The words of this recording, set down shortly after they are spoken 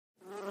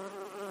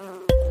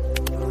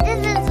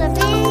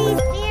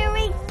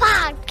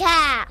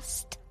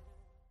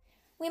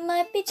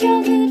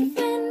many childhood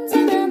friends,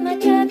 and I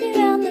might drive you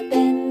round the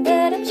bend,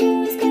 but I'm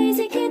sure it's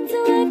crazy kids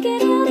will work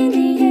it out in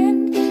the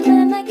end.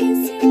 I might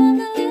kiss you on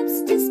the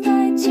lips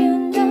despite your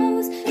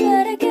nose,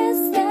 but I guess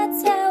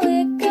that's how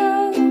it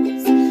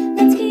goes.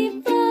 Let's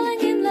keep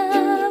falling in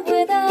love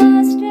with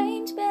our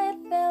strange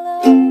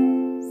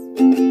bedfellows.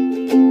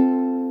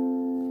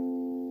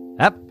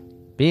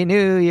 Happy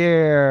New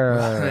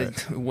Year!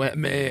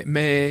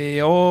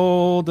 May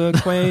old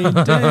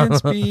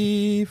acquaintance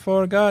be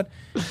forgot,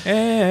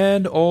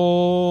 and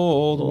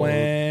old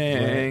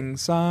Wang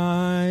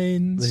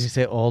signs. Did you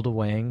say old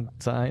Wang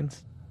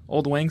signs?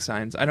 Old Wang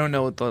signs. I don't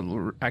know what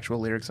the actual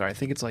lyrics are. I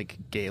think it's like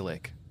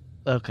Gaelic.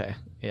 Okay,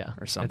 yeah.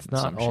 Or something. It's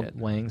not some old shit.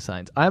 Wang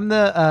signs. I'm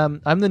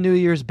the New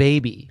Year's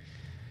baby.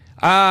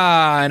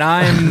 And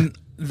I'm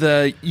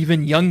the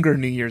even younger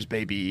New Year's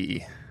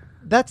baby.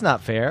 That's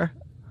not fair.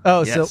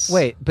 Oh, Yes. so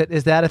wait, but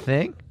is that a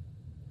thing?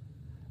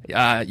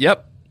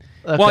 Yep.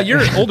 Okay. Well,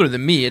 you're older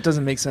than me. It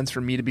doesn't make sense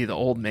for me to be the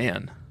old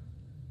man.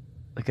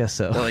 I guess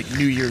so. The, like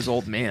New Year's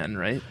old man,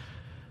 right?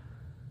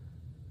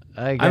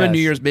 I guess. I'm a New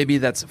Year's baby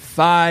that's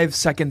 5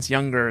 seconds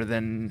younger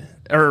than,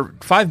 or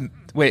 5.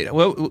 Wait,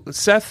 well,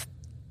 Seth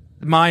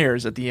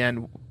Meyers at the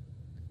end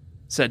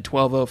said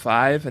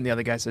 12:05, and the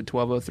other guy said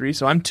 12:03.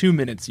 So I'm 2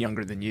 minutes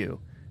younger than you,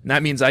 and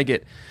that means I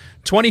get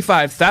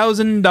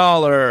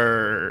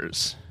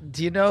 $25,000.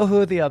 Do you know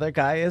who the other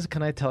guy is?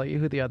 Can I tell you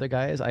who the other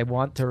guy is? I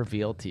want to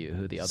reveal to you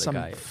who the other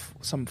guy is.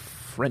 Some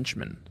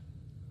Frenchman.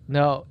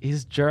 No,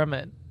 he's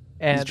German.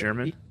 And He's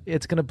German?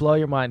 It's going to blow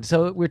your mind.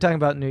 So we're talking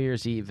about New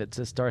Year's Eve. It's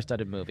a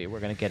star-studded movie.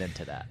 We're going to get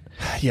into that.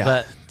 Yeah,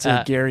 But, it's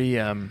a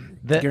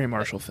Gary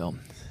Marshall film.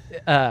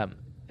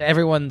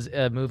 Everyone's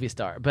a movie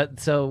star. But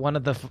so one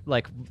of the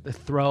the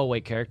throwaway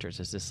characters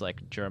is this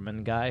like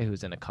German guy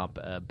who's in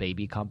a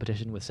baby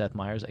competition with Seth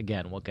Meyers.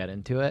 Again, we'll get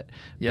into it.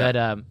 Yeah.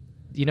 But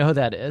you know who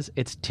that is?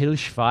 It's Til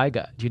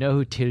Schweiger. Do you know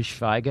who Til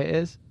Schweiger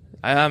is?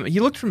 He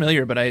looked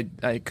familiar, but I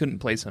couldn't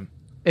place him.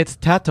 It's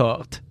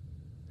Tatort.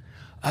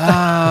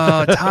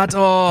 Oh,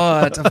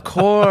 Tatort, of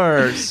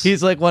course.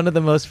 He's like one of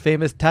the most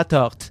famous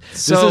Tatorts.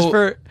 So, this is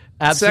for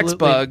absolutely sex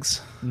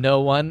bugs.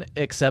 no one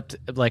except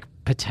like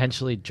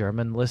potentially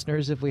German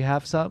listeners if we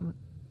have some.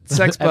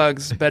 Sex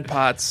bugs, bed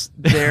pots.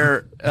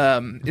 There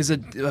is a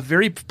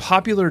very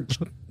popular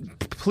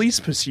police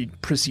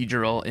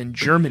procedural in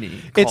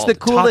Germany. It's the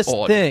called coolest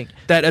Tatort, thing.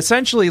 that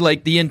essentially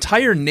like the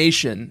entire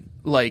nation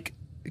like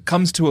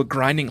comes to a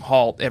grinding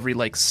halt every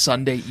like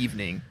Sunday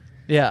evening.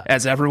 Yeah.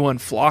 As everyone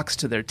flocks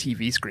to their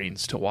TV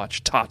screens to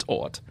watch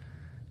Tatort.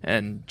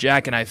 And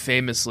Jack and I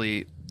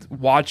famously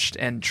watched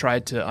and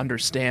tried to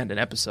understand an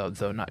episode,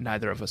 though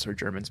neither of us are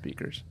German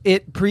speakers.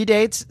 It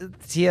predates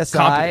CSI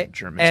Competent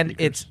German and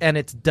speakers.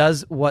 it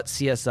does what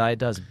CSI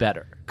does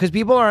better. Cuz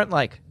people aren't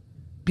like,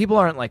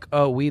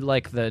 "Oh, we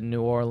like the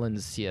New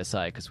Orleans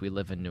CSI because we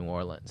live in New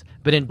Orleans."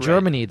 But in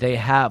Germany they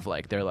have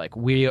they're like,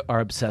 "We are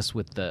obsessed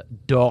with the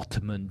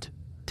Dortmund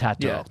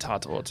Tatort." Yeah,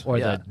 Tatort. Or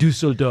Yeah. the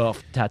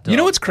Dusseldorf Tatort. You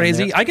know what's And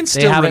crazy? I can they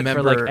still have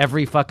remember it for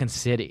every fucking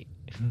city.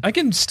 I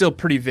can still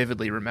pretty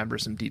vividly remember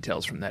some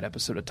details from that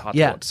episode of Tatort.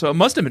 Yeah. So it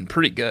must have been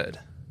pretty good.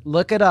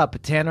 Look it up.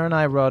 Tanner and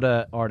I wrote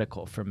an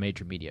article for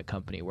Major Media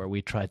Company where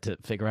we tried to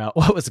figure out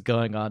what was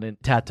going on in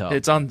Tatort.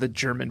 It's on the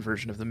German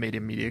version of the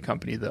Media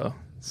Company, though.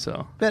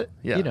 So, But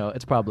yeah.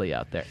 it's probably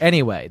out there.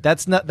 Anyway,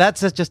 that's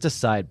just a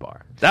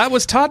sidebar. That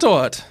was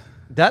Tatort.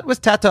 That was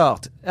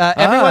Tatort.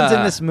 Everyone's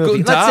in this movie.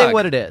 guten Let's say Tag.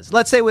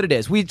 what it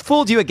is. We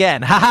fooled you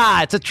again.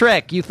 Ha! It's a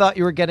trick. You thought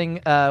you were getting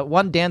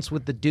One Dance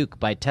with the Duke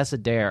by Tessa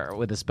Dare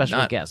with a special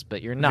Not guest,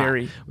 but you're not.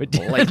 very We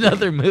did likely.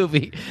 another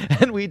movie,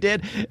 and we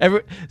did.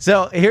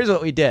 So here's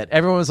what we did.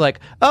 Everyone was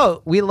like,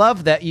 "Oh, we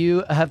love that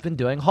you have been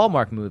doing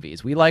Hallmark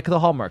movies. We like the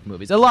Hallmark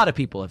movies." A lot of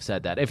people have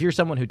said that. If you're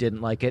someone who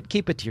didn't like it,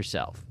 keep it to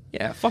yourself.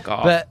 Yeah, fuck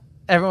off. But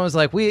everyone was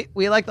like, we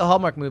like the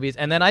Hallmark movies.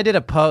 And then I did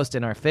a post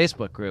in our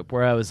Facebook group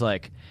where I was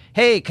like,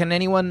 hey, can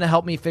anyone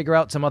help me figure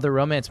out some other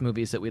romance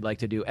movies that we'd like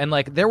to do? And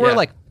there were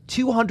Yeah.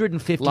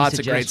 250 Lots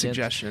suggestions. of great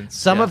suggestions.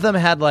 Some Yeah. of them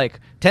had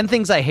 10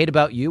 Things I Hate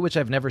About You, which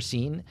I've never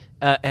seen.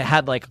 It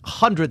had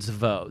hundreds of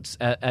votes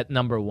at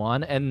number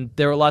one. And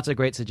there were lots of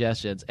great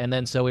suggestions. And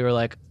then so we were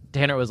like,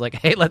 Tanner was like,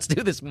 hey, let's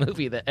do this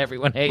movie that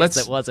everyone hates Let's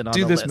that wasn't on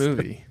do the this list.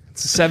 movie.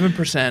 It's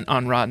 7%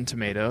 on Rotten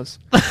Tomatoes.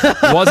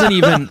 wasn't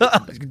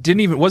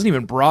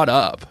even brought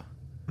up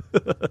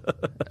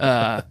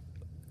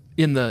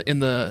in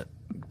the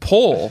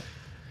poll,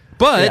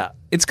 but Yeah.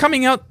 it's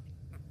coming out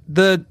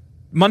the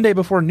Monday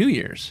before New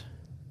Year's.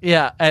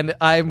 Yeah, and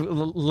I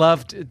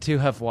loved to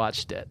have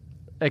watched it.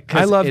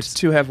 I loved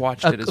to have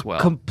watched it as well.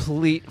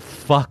 Complete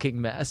fucking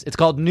mess. It's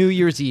called New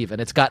Year's Eve,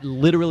 and it's got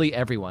literally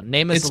everyone.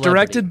 Name a It's celebrity,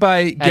 directed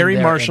by Gary they're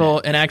in Marshall,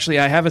 it. and actually,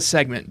 I have a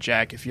segment,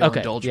 Jack, if you'll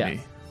Okay, indulge yeah. me.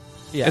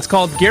 Yeah. It's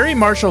called Gary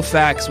Marshall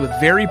Facts with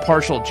Very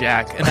Partial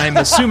Jack, and I'm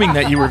assuming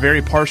that you were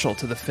very partial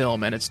to the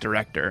film and its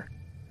director.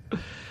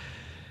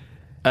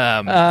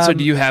 So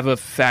do you have a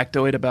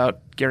factoid about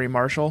Gary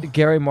Marshall?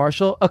 Gary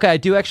Marshall. Okay, I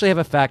do actually have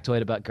a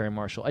factoid about Gary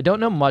Marshall. I don't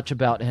know much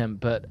about him,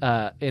 but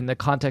in the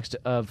context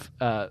of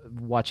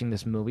watching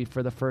this movie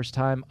for the first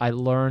time, I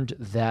learned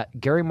that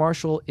Gary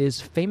Marshall is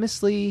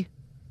famously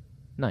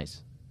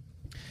nice.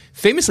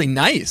 Famously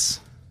nice.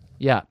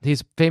 Yeah,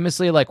 he's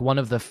famously like one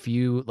of the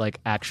few like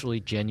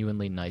actually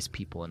genuinely nice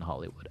people in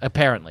Hollywood.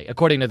 Apparently,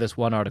 according to this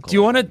one article. Do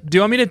you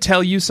want me to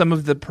tell you some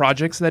of the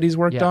projects that he's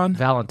worked on?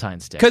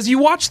 Valentine's Day. Because you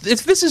watched.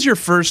 If this is your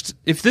first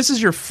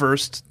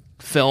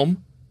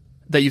film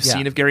that you've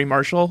seen of Gary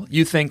Marshall,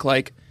 you think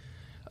like,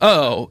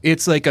 oh,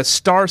 it's like a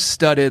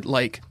star-studded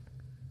like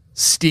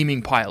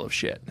steaming pile of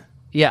shit.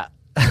 Yeah.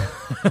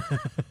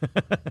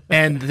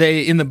 And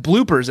they, in the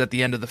bloopers at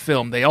the end of the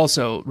film, they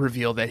also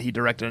reveal that he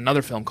directed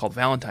another film called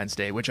Valentine's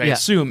Day, which I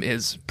assume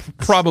is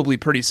probably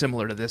pretty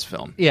similar to this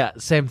film. Yeah,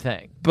 same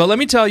thing. But let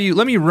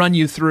me run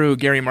you through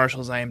Gary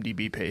Marshall's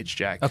IMDb page,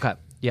 Jack. Okay.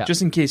 Yeah.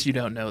 Just in case you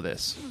don't know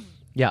this.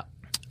 Yeah.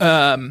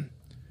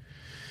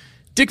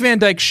 Dick Van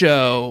Dyke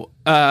Show,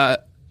 The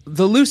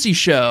Lucy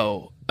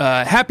Show,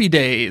 Happy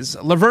Days,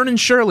 Laverne and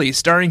Shirley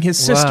starring his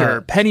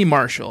sister, Penny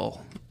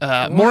Marshall,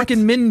 Mork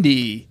and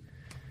Mindy.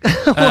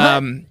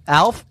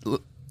 Alf?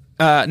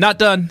 Not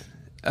done.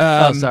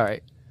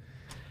 Sorry.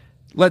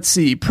 Let's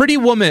see. Pretty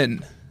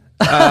Woman,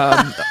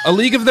 A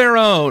League of Their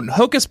Own,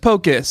 Hocus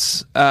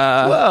Pocus,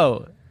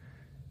 Whoa.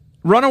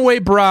 Runaway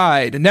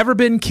Bride, Never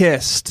Been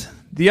Kissed,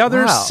 The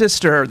Other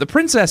Sister, The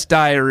Princess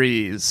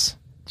Diaries,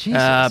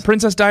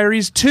 Princess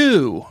Diaries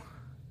 2,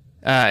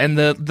 and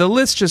the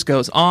list just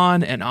goes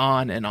on and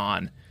on and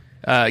on.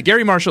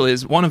 Gary Marshall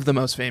is one of the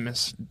most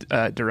famous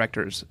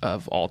directors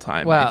of all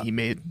time. Wow. And he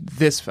made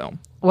this film.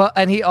 Well,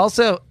 and he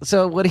also,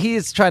 so what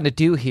he's trying to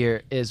do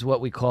here is what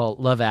we call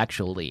Love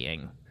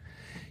Actually-ing.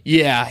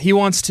 Yeah,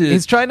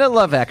 He's trying to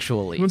Love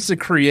Actually. He wants to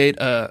create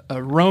a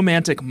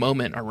romantic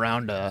moment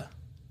around a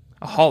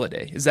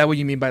holiday. Is that what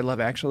you mean by Love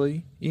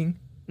Actually-ing?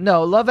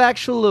 No, Love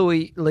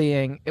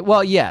Actually-ing,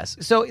 well, yes.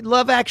 So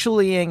Love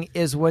Actually-ing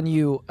is when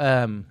you,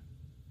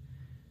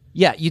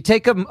 you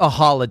take a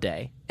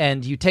holiday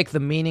and you take the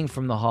meaning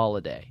from the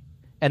holiday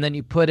and then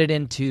you put it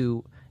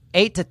into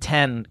 8 to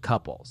 10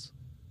 couples.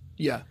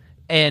 Yeah.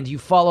 And you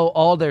follow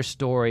all their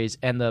stories,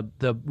 and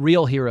the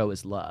real hero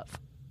is love.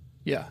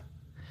 Yeah.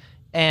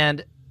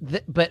 And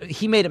but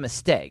he made a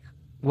mistake.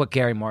 What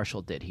Gary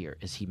Marshall did here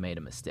is he made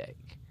a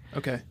mistake.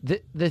 Okay.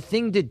 The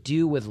thing to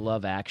do with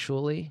Love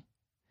Actually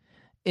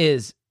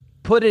is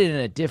put it in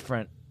a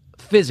different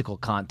physical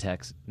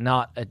context,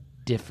 not a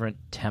different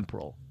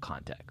temporal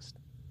context.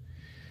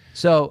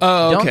 So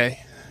okay.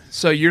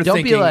 So you're don't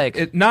thinking be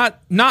like,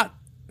 not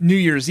New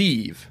Year's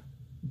Eve,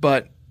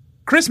 but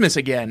Christmas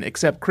again,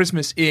 except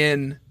Christmas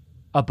in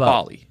a boat.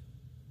 Bali.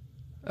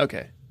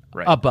 Okay,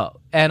 right. A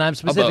boat. And I'm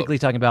specifically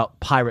talking about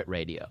Pirate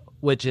Radio,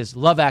 which is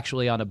Love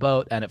Actually on a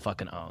boat, and it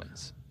fucking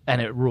owns.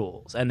 And it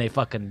rules. And they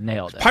fucking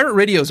nailed it. Pirate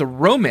Radio is a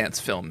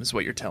romance film, is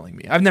what you're telling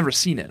me. I've never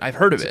seen it. I've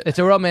heard of it. It's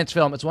a romance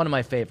film. It's one of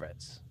my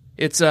favorites.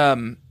 It's,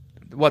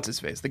 what's his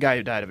face? The guy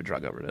who died of a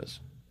drug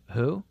overdose.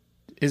 Who?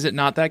 Is it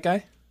not that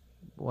guy?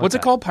 What's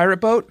it called? Pirate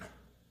Boat?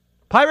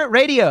 Pirate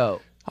Radio.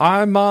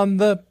 I'm on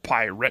the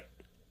Pirate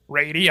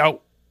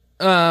Radio.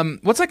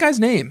 What's that guy's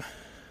name?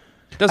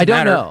 Doesn't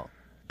matter. I don't know.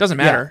 Doesn't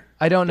matter.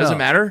 Yeah, I don't know. Does it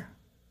matter?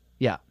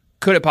 Yeah.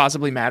 Could it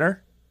possibly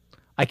matter?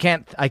 I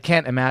can't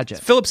imagine.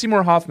 It's Philip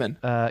Seymour Hoffman.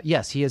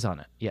 Yes, he is on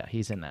it. Yeah,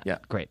 he's in that. Yeah.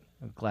 Great.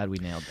 I'm glad we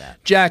nailed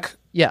that. Jack.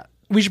 Yeah.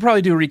 We should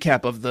probably do a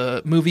recap of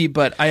the movie,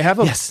 but I have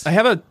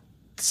a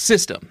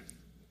system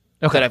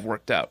that I've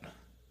worked out.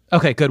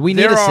 Okay, good. We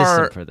need a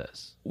system for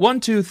this. 1,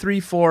 2, 3,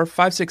 4,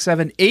 5, 6,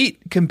 7,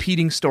 8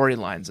 competing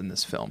storylines in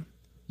this film.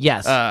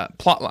 Yes.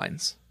 Plot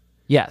lines.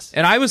 Yes.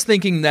 And I was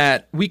thinking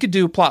that we could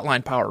do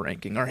plotline power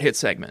ranking, our hit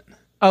segment.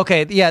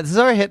 Okay, yeah, this is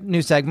our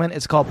new segment.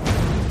 It's called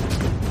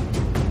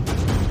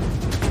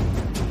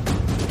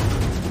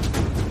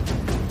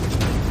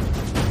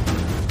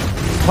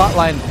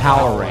Plotline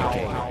Power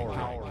Ranking.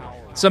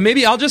 So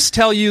maybe I'll just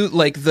tell you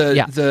like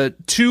the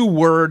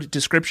 2-word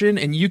description,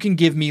 and you can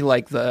give me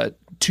like the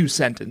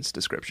 2-sentence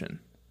description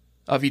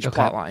of each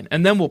plot line,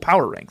 and then we'll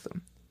power rank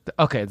them.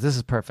 Okay, this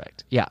is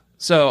perfect. Yeah.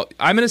 So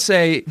I'm going to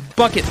say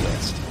Bucket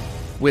List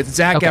with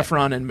Zac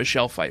Efron and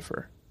Michelle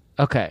Pfeiffer.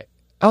 Okay.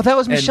 Oh, that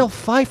was Michelle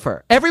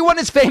Pfeiffer. Everyone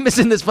is famous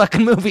in this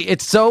fucking movie.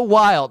 It's so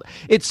wild.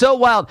 It's so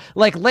wild.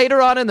 Like, later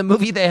on in the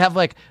movie, they have,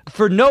 like,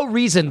 for no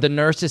reason, the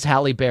nurse is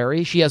Halle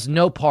Berry. She has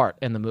no part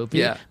in the movie.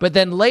 Yeah. But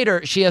then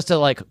later, she has to,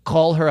 like,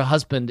 call her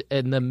husband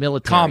in the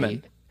military.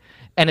 Common.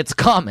 And it's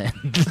Common.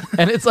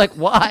 And it's like,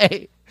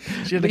 why?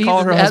 She had to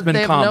call her husband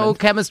They have Common. no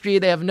chemistry.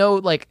 They have no,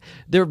 like,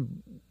 their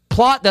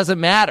plot doesn't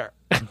matter.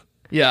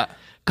 Yeah.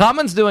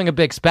 Common's doing a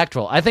big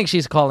spectral. I think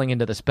she's calling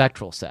into the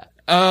spectral set.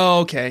 Oh,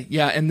 okay.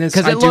 Yeah, and this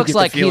because it looks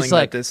like he's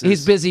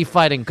he's busy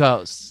fighting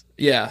ghosts.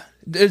 Yeah.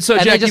 So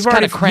And Jack, they just you've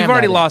kinda cram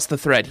already that in. lost the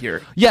thread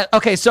here. Yeah.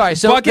 Okay. Sorry.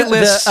 So Bucket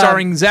List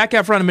starring Zac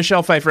Efron and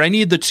Michelle Pfeiffer. I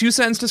need the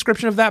 2-sentence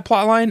description of that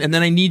plot line, and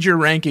then I need your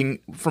ranking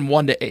from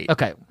 1 to 8.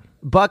 Okay.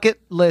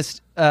 Bucket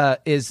List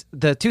is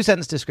the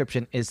 2-sentence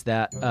description is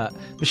that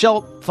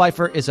Michelle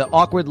Pfeiffer is an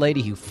awkward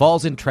lady who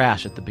falls in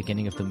trash at the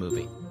beginning of the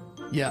movie.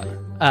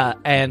 Yeah.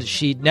 And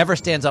she never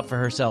stands up for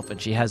herself,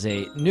 and she has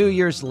a New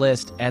Year's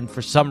list, and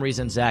for some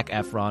reason Zac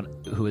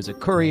Efron, who is a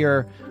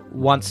courier,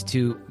 wants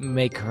to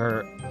make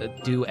her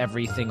do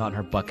everything on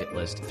her bucket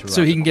list throughout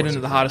So he the can get course into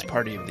of the hottest night.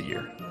 party of the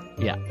year.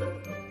 Yeah.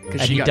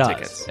 Because And she he got does.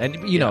 tickets.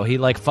 And, you know, he,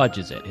 like,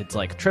 fudges it. It's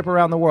like trip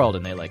around the world,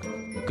 and they, like,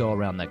 go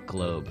around that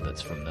globe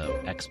that's from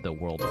the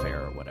World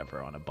Fair or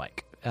whatever on a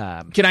bike.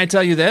 Can I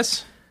tell you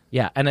this?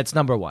 Yeah, and it's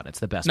number one. It's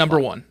the best Number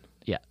plot. one.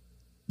 Yeah.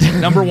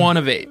 Number one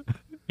of 8.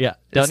 Yeah.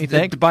 Don't It's you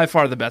think? by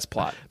far the best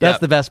plot. That's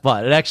Yep. the best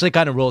plot. It actually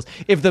kind of rules.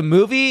 If the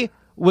movie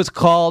was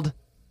called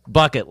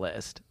Bucket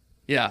List,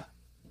 Yeah.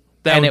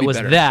 That and would it be was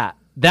better.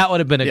 that would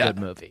have been a Yeah. good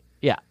movie.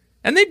 Yeah.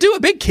 And they do a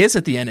big kiss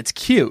at the end. It's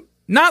cute.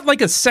 Not like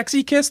a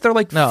sexy kiss. They're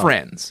like No.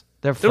 friends.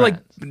 They're like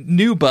friends.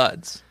 new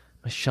buds.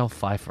 Michelle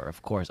Pfeiffer,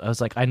 of course. I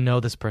was like, I know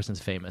this person's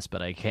famous,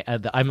 but I can't.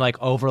 I'm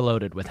like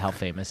overloaded with how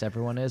famous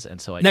everyone is, and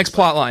so I Next just,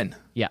 plot line.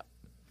 Yeah.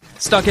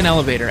 Stuck in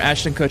elevator.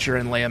 Ashton Kutcher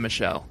and Leia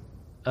Michelle.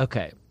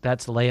 Okay,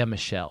 that's Leia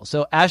Michelle.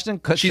 So Ashton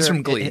Kutcher. She's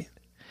from Glee.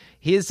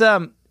 He's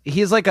actually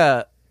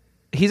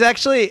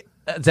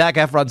Zac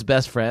Efron's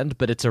best friend,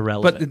 but it's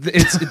irrelevant.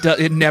 But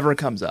it never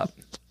comes up.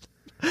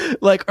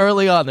 Like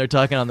early on, they're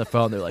talking on the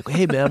phone. They're like,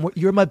 "Hey, man,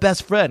 you're my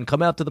best friend.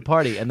 Come out to the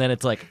party." And then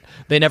it's like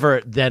they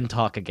never then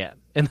talk again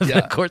in the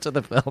Yeah. course of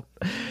the film.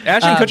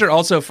 Ashton Kutcher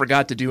also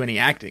forgot to do any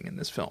acting in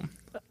this film.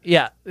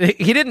 Yeah,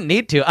 he didn't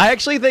need to. I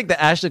actually think that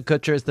Ashton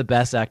Kutcher is the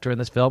best actor in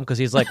this film because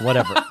he's like,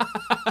 whatever.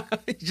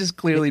 He just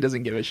clearly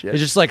doesn't give a shit.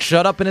 He's just like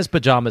shut up in his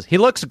pajamas. He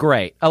looks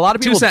great. A lot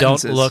of Two people don't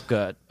sentences. look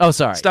good. Oh,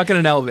 sorry. Stuck in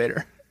an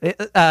elevator.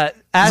 Ashton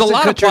There's a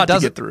lot of Kutcher plot to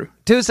doesn't- get through.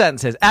 2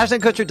 sentences.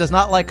 Ashton Kutcher does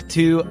not like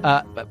to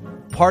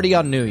party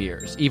on New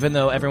Year's, even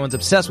though everyone's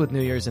obsessed with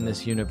New Year's in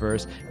this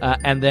universe.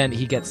 And then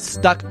he gets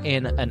stuck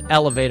in an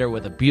elevator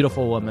with a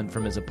beautiful woman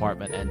from his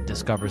apartment and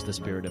discovers the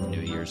spirit of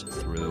New Year's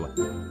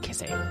through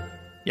kissing.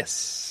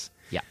 Yes.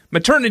 Yeah.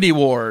 Maternity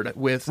ward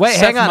with Wait,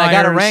 Seth hang on. I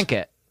gotta Meyers. rank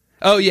it.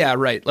 Oh, yeah,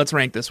 right. Let's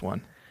rank this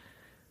one.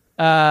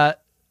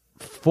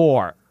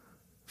 4.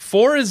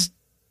 4 is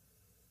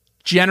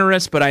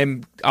generous, but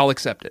I'll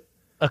accept it.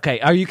 Okay.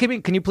 Are you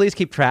keeping? Can you please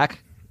keep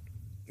track?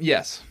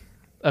 Yes.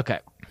 Okay.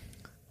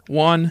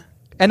 1.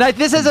 And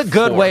this is a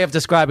good 4. way of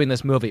describing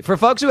this movie. For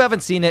folks who haven't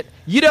seen it,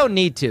 you don't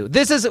need to.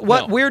 This is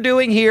what No. we're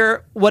doing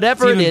here.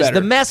 Whatever It's it even is, better.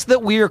 the mess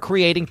that we are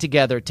creating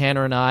together,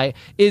 Tanner and I,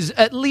 is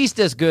at least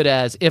as good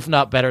as, if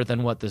not better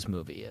than what this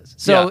movie is.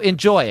 So Yeah.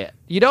 enjoy it.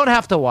 You don't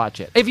have to watch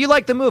it. If you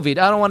like the movie,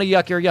 I don't want to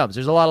yuck your yums.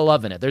 There's a lot of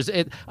love in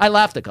it. I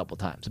laughed a couple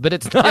times, but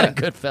it's not Yeah. a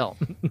good film.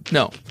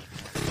 No.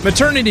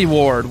 Maternity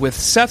ward with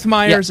Seth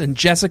Meyers and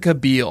Jessica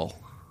Biel.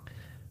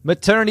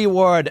 Maternity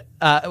Ward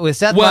with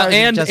Seth Well, Meyers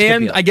and Jessica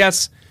and Biel. I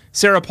guess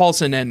Sarah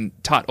Paulson and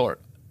Tot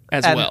Ort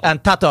as well.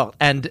 And Tato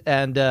and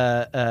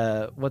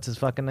what's his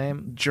fucking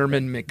name?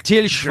 German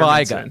Til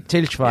Schweiger. Germanson.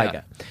 Til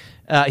Schweiger.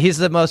 He's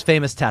the most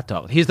famous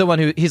tattoo. He's the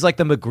one he's like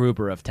the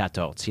MacGruber of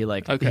tattoos. He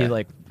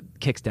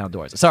kicks down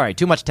doors. Sorry,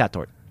 too much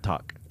tattoo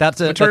talk. That's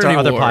our Maternity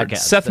other ward. podcast.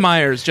 Seth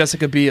Meyers,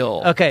 Jessica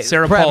Biel. Okay,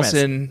 Sarah premise.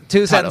 Paulson. 2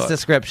 Tot sentence Ort.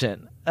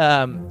 description.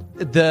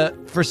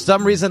 For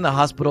some reason the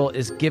hospital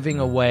is giving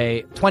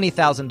away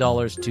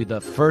 $20,000 to the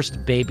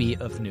first baby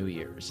of New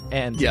Year's,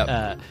 and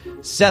Yep.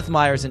 Seth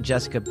Meyers and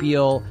Jessica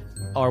Biel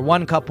are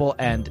one couple,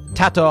 and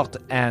Tatort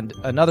and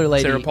another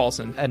lady, Sarah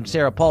Paulson. and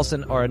Sarah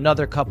Paulson are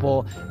another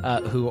couple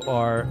who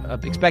are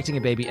expecting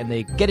a baby, and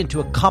they get into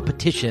a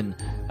competition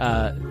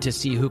to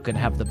see who can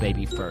have the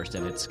baby first,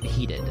 and it's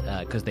heated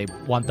because they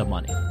want the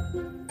money.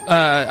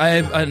 I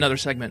have another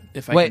segment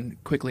if I can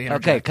quickly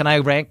interject. Okay,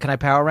 can I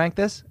power rank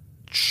this?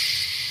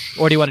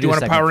 Or do you want to Do you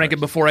want to power rank first?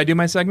 it before I do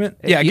my segment?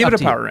 Yeah, give up it a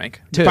to you. power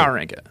rank. 2. Power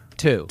rank it.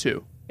 2.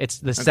 2. It's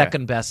the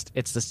second best.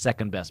 It's the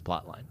second best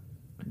plot line.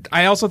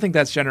 I also think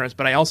that's generous,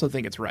 but I also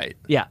think it's right.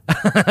 Yeah.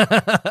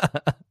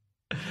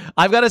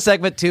 I've got a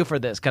segment too for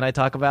this. Can I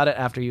talk about it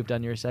after you've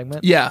done your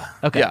segment? Yeah.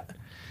 Okay.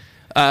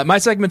 Yeah. My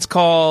segment's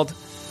called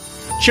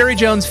Cherry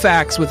Jones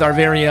Facts with our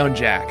very own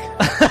Jack.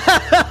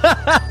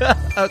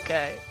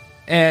 Okay.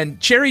 And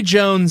Cherry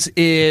Jones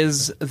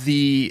is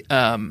the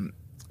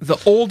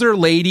older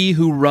lady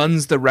who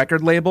runs the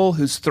record label,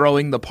 who's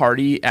throwing the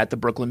party at the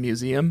Brooklyn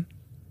Museum,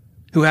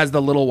 who has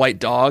the little white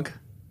dog.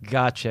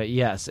 Gotcha.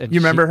 Yes. And You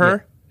remember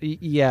her?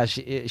 Yeah.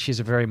 She's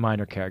a very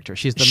minor character.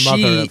 She's the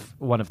mother of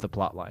one of the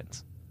plot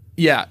lines.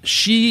 Yeah,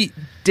 she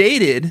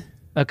dated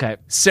Okay.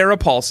 Sarah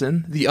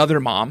Paulson, the other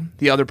mom,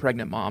 the other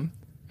pregnant mom,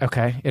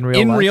 Okay. In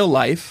in life? real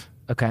life,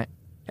 Okay.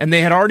 and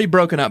they had already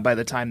broken up by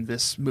the time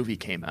this movie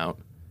came out.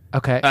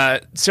 Okay.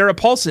 Sarah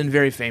Paulson,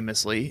 very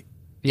famously,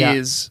 Yeah.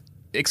 is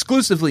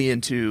exclusively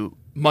into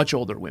much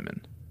older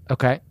women,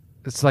 okay.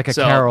 It's like a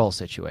so- Carol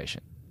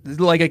situation.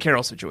 like a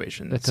Carol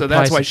situation. It's So a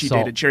that's Price why of she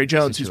Salt dated Cherry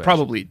Jones, who's situation.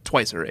 probably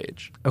twice her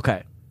age.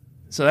 Okay.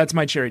 So that's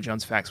my Cherry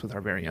Jones facts with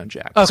our very own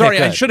Jack. Okay, Sorry,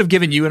 I good. should have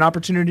given you an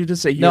opportunity to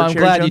say your No, I'm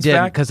Cherry glad Jones you did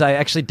fact. because I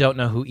actually don't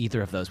know who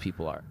either of those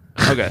people are.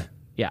 Okay.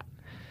 Yeah.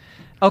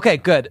 Okay,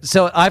 good.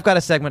 So I've got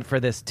a segment for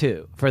this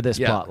too, for this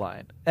Yeah. plot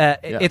line.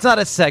 It's not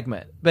a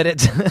segment, but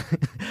it's.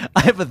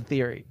 I have a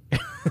theory.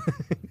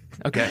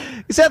 Okay.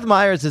 Seth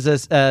Meyers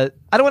is I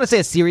don't want to say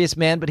a serious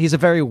man, but he's a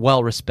very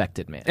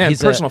well-respected man. And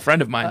He's a personal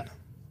friend of mine.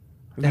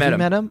 I've Have you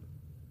met him?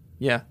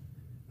 Yeah.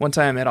 One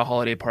time at a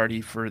holiday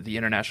party for the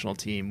international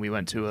team, we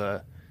went to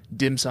a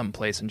dim sum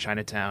place in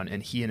Chinatown,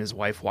 and he and his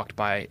wife walked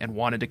by and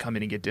wanted to come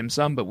in and get dim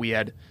sum, but we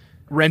had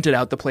rented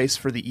out the place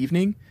for the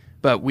evening.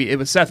 But it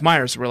was Seth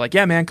Meyers, so we're like,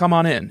 yeah, man, come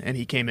on in. And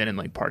he came in and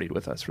like partied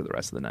with us for the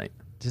rest of the night.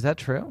 Is that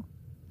true?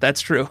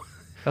 That's true.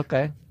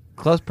 Okay.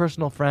 Close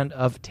personal friend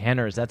of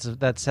Tanner's.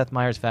 That's Seth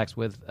Meyers facts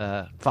with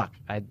fuck.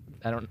 I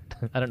don't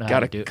know how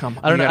to do it.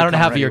 I don't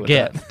have your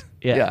gift.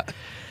 Yeah.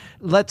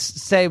 Let's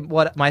say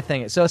what my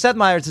thing is. So Seth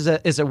Meyers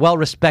is a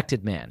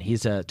well-respected man.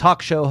 He's a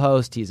talk show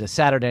host. He's a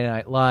Saturday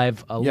Night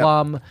Live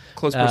alum.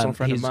 Close personal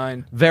friend of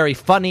mine. Very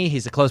funny.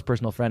 He's a close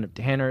personal friend of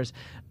Tanner's.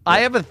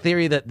 I have a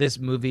theory that this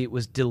movie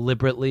was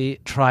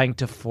deliberately trying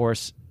to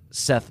force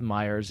Seth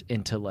Meyers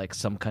into like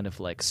some kind of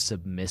like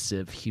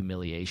submissive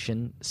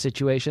humiliation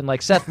situation.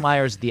 Like Seth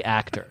Meyers, the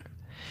actor.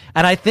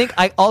 And I think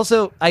I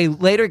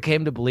later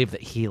came to believe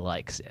that he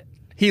likes it.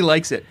 He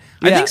likes it.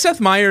 Yeah. I think Seth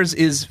Meyers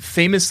is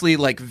famously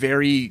like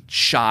very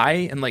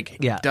shy and like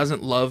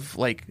doesn't love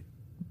like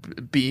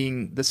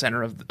being the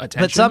center of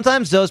attention. But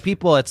sometimes those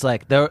people, it's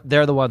like they're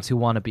the ones who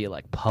want to be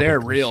like publicly They're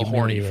real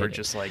horny humiliated. for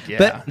just like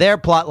But their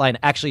plotline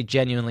actually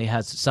genuinely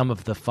has some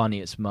of the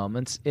funniest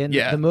moments in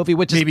the movie,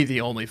 which maybe is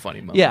the only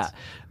funny moments. Yeah,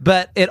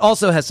 but it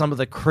also has some of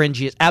the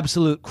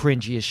absolute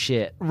cringiest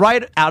shit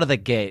right out of the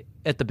gate.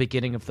 At the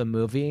beginning of the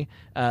movie,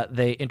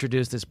 they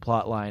introduced this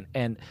plot line,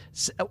 and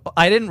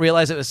I didn't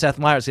realize it was Seth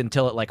Meyers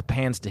until it like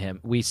pans to him.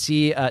 We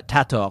see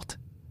Tatort,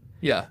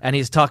 and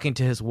he's talking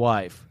to his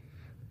wife,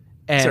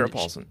 and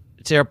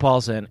Sarah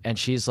Paulson, and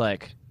she's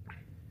like,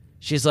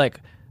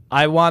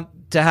 I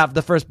want to have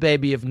the first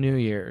baby of New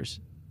Year's,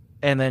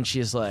 and then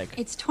she's like,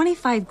 it's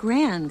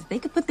 $25,000. They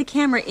could put the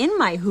camera in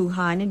my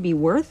hoo-ha and it'd be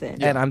worth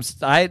it. And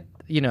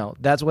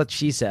that's what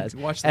she says.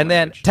 And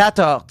then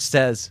Tato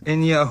says,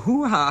 in your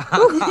hoo-ha.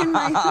 In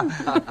my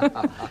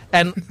hoo-ha.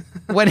 And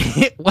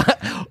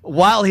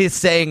while he's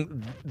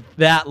saying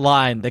that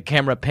line, the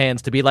camera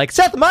pans to be like,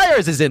 Seth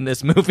Meyers is in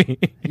this movie.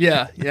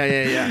 Yeah.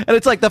 And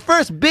it's like the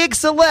first big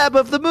celeb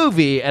of the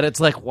movie. And it's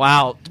like,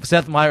 wow,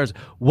 Seth Meyers,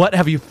 what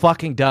have you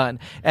fucking done?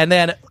 And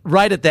then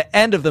right at the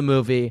end of the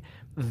movie,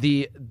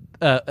 the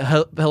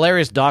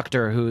hilarious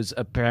doctor, who's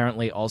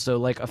apparently also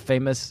like a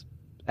famous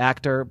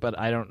actor, but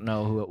I don't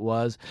know who it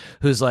was,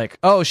 who's like,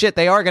 oh shit,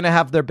 they are going to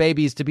have their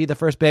babies to be the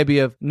first baby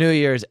of New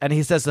Year's. And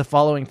he says the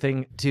following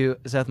thing to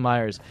Seth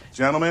Meyers.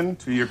 Gentlemen,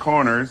 to your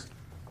corners,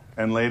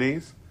 and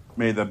ladies,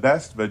 may the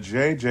best the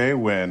JJ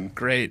win.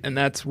 Great. And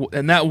that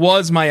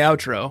was my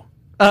outro.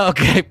 Oh,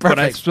 okay, perfect. But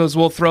I suppose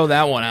we'll throw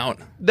that one out.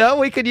 No,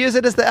 we could use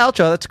it as the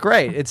outro. That's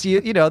great. It's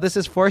this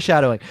is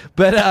foreshadowing.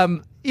 But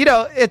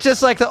it's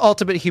just like the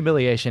ultimate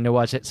humiliation to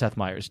watch Seth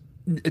Meyers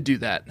do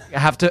that.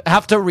 Have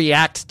to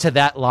react to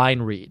that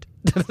line read.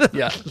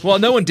 Yeah. Well,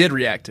 no one did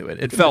react to it.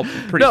 It felt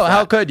pretty flat.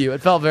 How could you?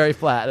 It felt very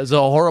flat. It was a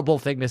horrible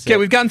thing to say. Okay,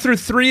 we've gotten through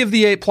 3 of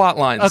the 8 plot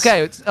lines.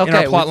 Okay. In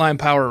our plot line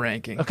power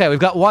ranking. Okay, we've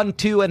got 1,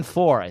 2, and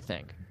 4, I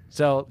think.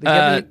 So,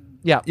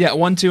 yeah,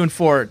 1, 2, and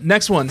 4.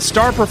 Next one,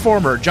 star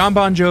performer Jon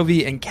Bon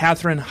Jovi and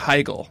Katherine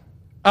Heigl.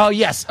 Oh,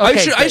 yes.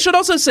 Okay, I should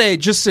also say,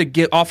 just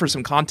to offer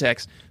some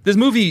context, this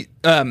movie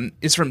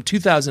is from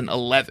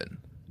 2011.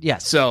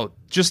 Yes. So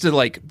just to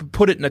like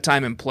put it in a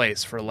time and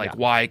place for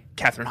why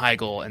Katherine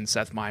Heigl and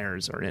Seth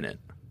Meyers are in it.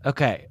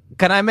 Okay.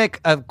 Can I make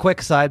a quick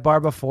sidebar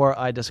before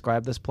I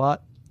describe this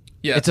plot?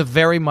 Yeah. It's a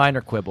very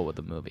minor quibble with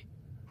the movie.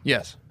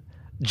 Yes.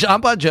 Jon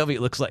Bon Jovi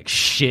looks like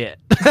shit.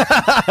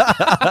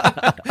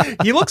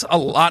 He looks a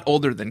lot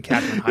older than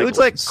Katherine Heigl. He looks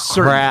like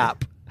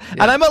crap. Yeah.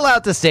 And I'm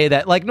allowed to say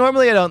that. Like,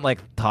 normally I don't, like,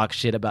 talk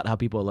shit about how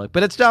people look,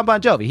 but it's Jon Bon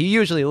Jovi. He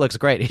usually looks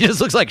great. He just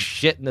looks like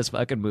shit in this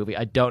fucking movie.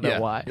 I don't know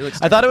why.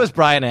 I thought it was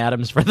Bryan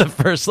Adams for the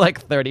first,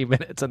 30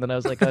 minutes, and then I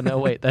was like, oh, no,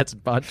 wait, that's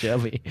Bon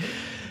Jovi.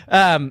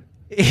 I'm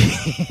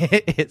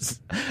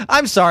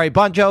sorry,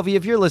 Bon Jovi,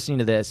 if you're listening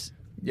to this.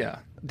 Yeah.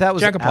 That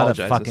was out of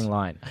fucking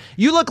line.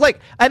 You look like...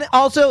 And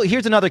also,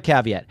 here's another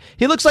caveat.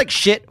 He looks like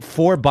shit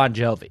for Bon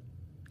Jovi.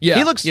 Yeah.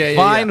 He looks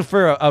fine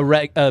for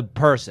a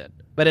person.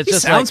 But it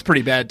sounds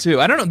pretty bad too.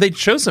 I don't know. They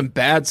chose some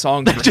bad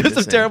songs. They chose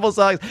some terrible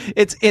songs.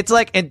 It's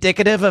like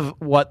indicative of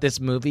what this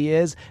movie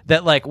is.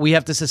 That like we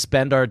have to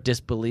suspend our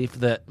disbelief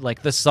that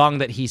like the song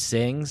that he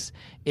sings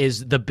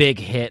is the big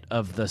hit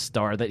of the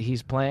star that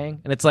he's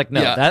playing, and it's like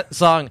that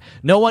song.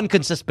 No one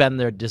can suspend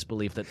their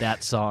disbelief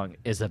that song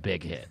is a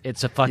big hit.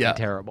 It's a fucking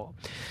terrible.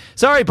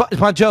 Sorry, Bon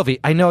Jovi.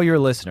 I know you're a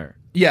listener.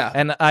 Yeah,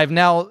 and I've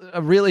now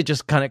really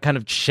just kind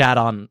of shat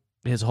on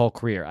his whole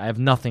career. I have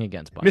nothing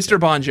against Mr.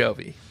 Bon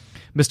Jovi.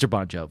 Mr.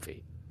 Bon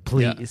Jovi,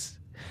 please.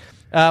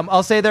 Yeah.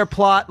 I'll say their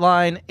plot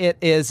line. It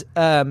is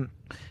Katherine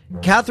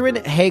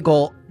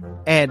Heigl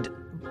and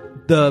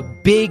the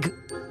big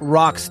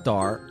rock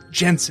star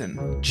Jensen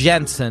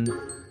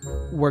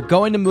were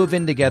going to move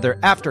in together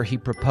after he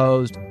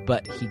proposed,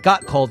 but he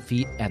got cold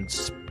feet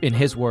and, in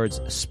his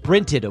words,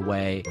 sprinted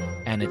away.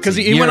 And it's because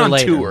he went on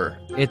later. tour.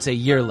 It's a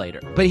year later.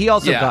 But he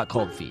also Yeah. got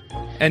cold feet.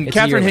 And It's a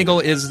year Katherine later. Hagel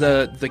is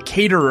the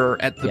caterer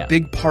at the Yeah.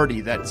 big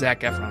party that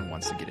Zac Efron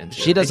wants to get into.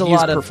 She does and a he's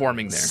lot of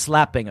performing there.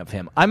 slapping of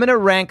him. I'm going to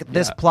rank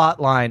this Yeah. plot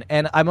line,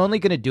 and I'm only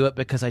going to do it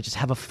because I just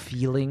have a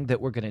feeling that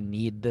we're going to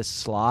need this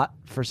slot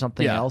for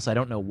something Yeah. else. I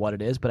don't know what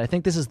it is, but I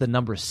think this is the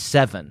number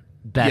 7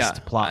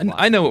 best plot And line.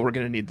 I know what we're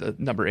going to need the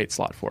number 8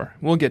 slot for.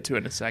 We'll get to it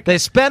in a second. They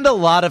spend a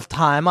lot of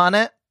time on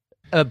it,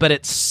 but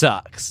it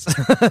sucks.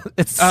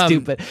 It's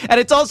stupid. And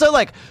it's also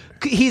like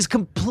he's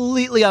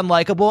completely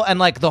unlikable, and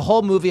like the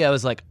whole movie I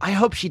was like, I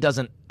hope she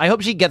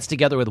gets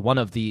together with one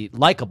of the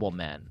likable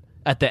men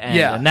at the end,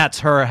 Yeah. and that's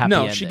her happy No,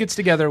 ending. she gets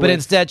together but with-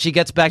 instead she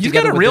gets back You've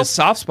together got a with real this-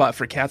 soft spot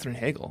for Katherine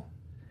Hagel.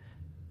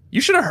 You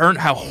should have heard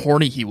how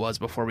horny he was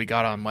before we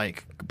got on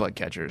like bug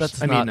catchers.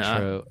 That's I not mean,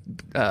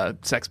 true.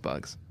 Sex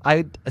bugs.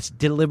 I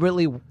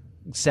deliberately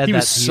said He that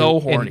was to you so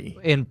horny.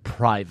 in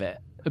private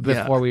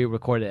before we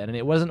recorded it, and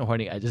it wasn't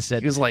horny. I just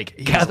said He was like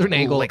Katherine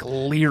Hagel like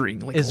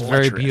leering, like is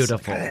very lecherous.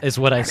 beautiful, is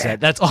what I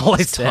said. That's all I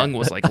His said. tongue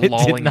was, like, I did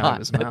lolling out of not.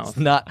 his That's mouth.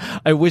 Not.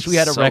 I wish we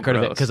had a So record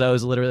of it gross. because I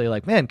was literally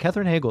like, man,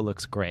 Katherine Hagel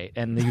looks great,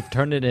 and you've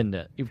turned it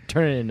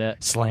into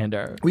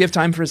slander. We have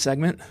time for a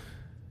segment.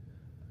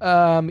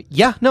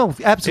 Yeah, no,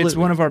 absolutely. It's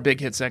one of our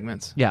big hit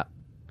segments. Yeah.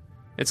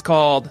 It's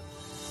called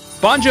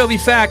Bon Jovi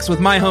Facts with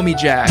my homie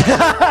Jack.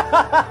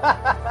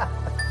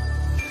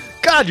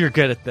 God, you're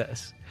good at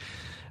this.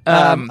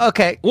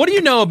 Okay. What do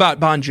you know about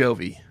Bon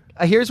Jovi?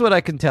 Here's what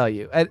I can tell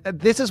you.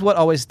 This is what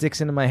always sticks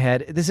into my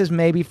head. This is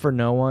maybe for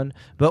no one,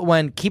 but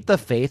when Keep the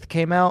Faith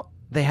came out,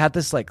 they had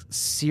this like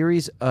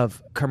series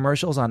of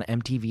commercials on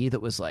MTV that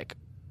was like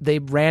they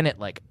ran it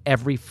like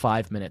every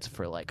 5 minutes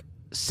for like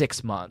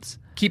 6 months.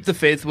 Keep the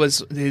Faith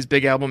was his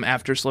big album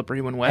after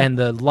Slippery When Wet. And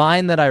the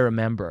line that I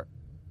remember,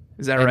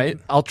 Is that and right?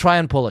 I'll try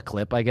and pull a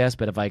clip, I guess,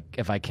 but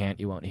if I can't,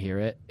 you won't hear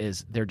it.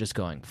 Is they're just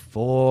going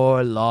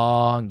 4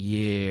 long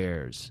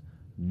years,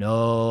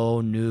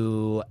 no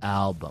new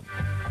album.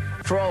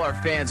 For all our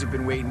fans who've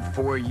been waiting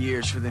 4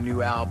 years for the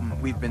new album,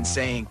 we've been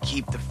saying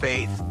keep the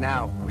faith.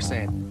 Now we're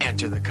saying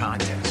enter the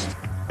contest.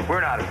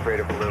 We're not afraid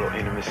of a little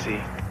intimacy.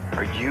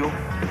 Are you?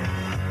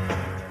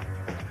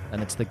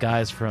 And it's the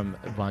guys from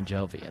Bon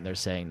Jovi, and they're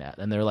saying that.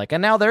 And they're like,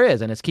 and now there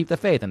is, and it's Keep the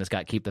Faith, and it's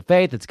got Keep the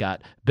Faith, it's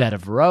got Bed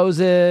of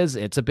Roses.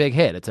 It's a big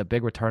hit. It's a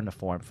big return to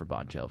form for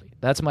Bon Jovi.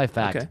 That's my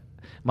fact.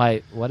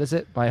 Okay. What is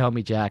it? My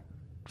homie Jack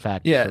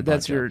fact. Yeah, for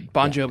that's your Jovi.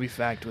 Bon Yeah. Jovi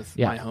fact with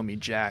Yeah. my homie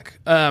Jack.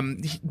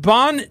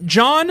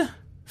 John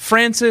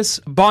Francis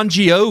Bon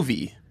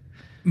Jovi,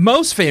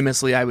 most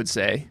famously, I would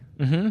say,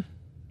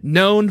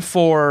 known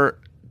for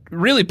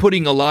really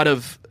putting a lot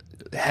of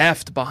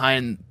heft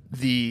behind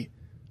the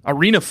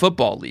Arena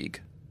Football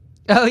League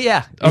Oh,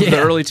 yeah. of Yeah. the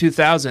early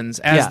 2000s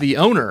as Yeah. the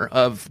owner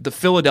of the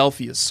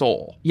Philadelphia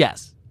Soul.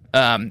 Yes.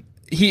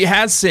 He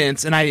has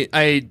since, and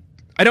I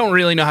don't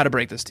really know how to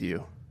break this to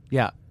you,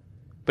 Yeah.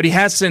 but he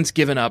has since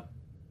given up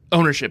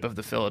ownership of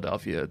the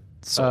Philadelphia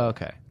Soul. Oh,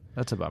 okay.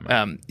 That's a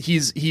bummer.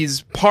 He's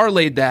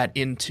parlayed that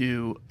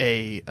into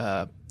a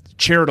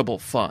charitable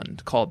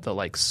fund called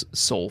the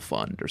Soul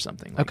Fund or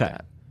something like okay.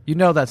 that. You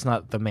know that's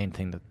not the main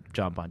thing that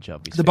John Bon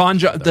Jovi's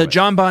The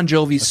John Bon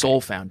Jovi Soul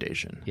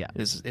Foundation Yeah.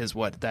 is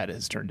what that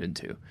has turned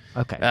into.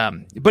 Okay.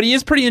 But he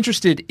is pretty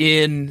interested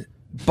in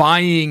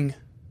buying.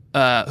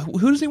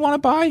 Who does he want to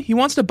buy? He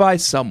wants to buy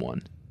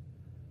someone.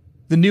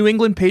 The New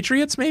England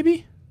Patriots,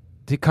 maybe.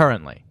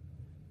 Currently.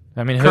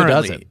 I mean, who Currently,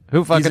 doesn't?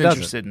 Who fucking he's doesn't?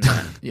 interested in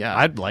that. Yeah,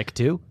 I'd like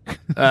to.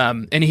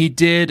 and he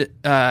did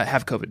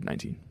have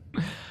COVID-19,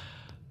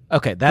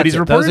 Okay, that's but he's it.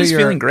 reported Those are he's your,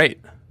 feeling great.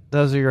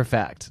 Those are your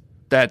facts.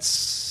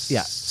 That's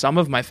Yeah. some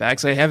of my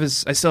facts. I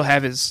still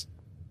have his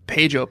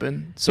page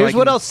open. So Here's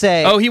what I'll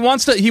say. Oh, he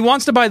wants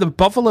to buy the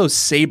Buffalo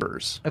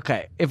Sabres.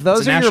 Okay, if those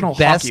It's a are your National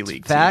best Hockey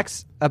League team.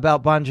 facts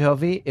about Bon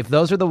Jovi, if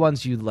those are the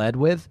ones you led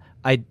with,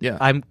 I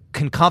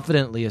can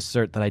confidently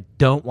assert that I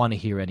don't want to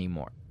hear any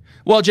more.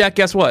 Well, Jack,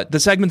 guess what? The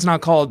segment's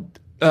not called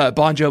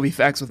Bon Jovi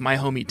Facts with my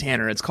homie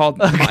Tanner. It's called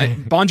Bon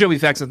Jovi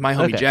Facts with my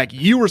homie Okay. Jack.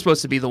 You were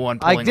supposed to be the one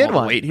pulling I did all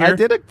one. the weight here. I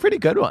did a pretty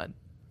good one.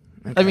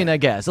 I mean, I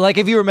guess. Like,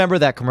 if you remember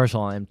that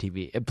commercial on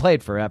MTV, it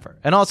played forever.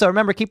 And also,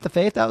 remember Keep the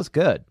Faith? That was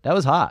good. That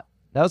was hot.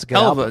 That was a good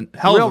Hell of a- album.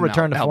 hell of Real an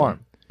return to album. form.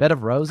 Bed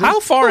of Roses? How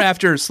far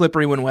after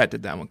Slippery When Wet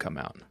did that one come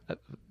out?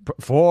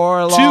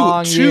 4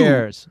 long two.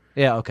 years.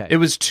 Yeah, okay. It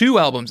was 2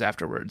 albums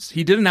afterwards.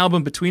 He did an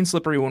album between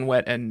Slippery When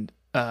Wet and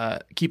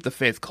Keep the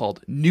Faith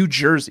called New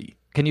Jersey.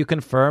 Can you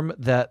confirm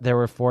that there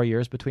were 4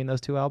 years between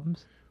those 2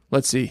 albums?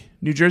 Let's see.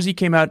 New Jersey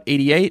came out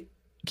 88.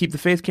 Keep the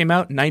Faith came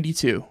out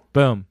 92.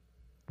 Boom.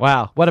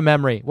 Wow. What a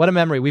memory. What a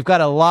memory. We've got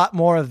a lot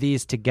more of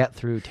these to get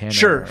through, Tanner.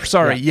 Sure.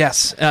 Sorry. Yeah.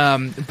 Yes.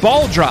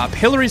 Ball Drop,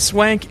 Hilary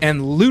Swank,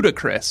 and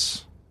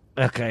Ludacris.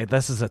 Okay,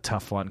 this is a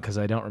tough one because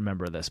I don't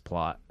remember this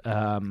plot.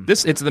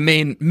 It's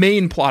the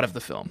main plot of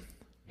the film.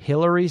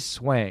 Hilary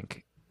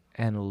Swank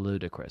and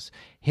Ludacris.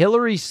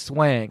 Hilary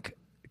Swank,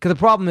 because the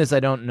problem is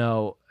I don't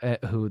know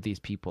who these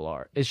people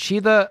are. Is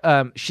she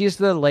she's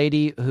the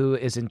lady who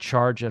is in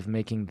charge of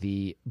making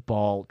the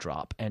ball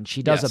drop, and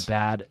she does Yes. a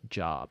bad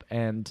job.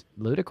 And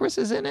Ludacris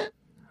is in it?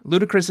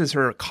 Ludacris is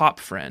her cop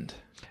friend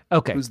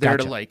Okay, who's there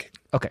gotcha. to like.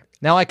 Okay,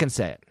 now I can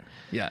say it.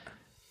 Yeah.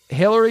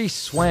 Hilary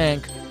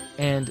Swank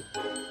and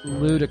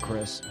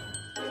Ludacris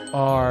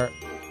are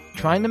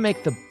trying to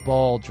make the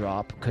ball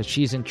drop because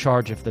she's in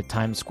charge of the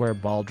Times Square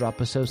Ball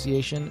Drop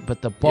Association,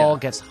 but the ball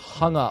gets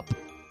hung up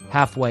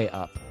halfway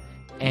up,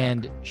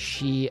 and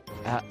she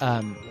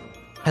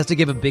has to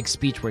give a big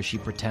speech where she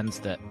pretends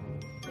that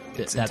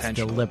that's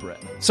intentional. deliberate.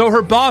 So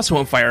her boss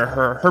won't fire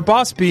her. Her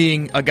boss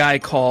being a guy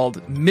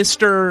called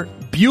Mr.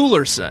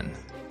 Buellerson.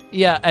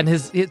 Yeah, and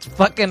it's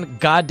fucking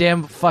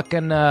goddamn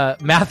fucking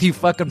Matthew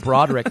fucking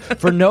Broderick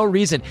for no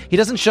reason. He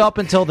doesn't show up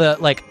until the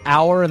like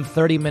hour and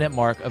 30-minute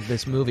mark of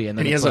this movie, and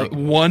then And he it's has like, a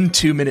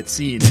 1-2 minute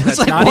scene. That's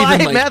like, not why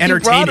even like Matthew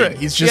entertaining. Broderick?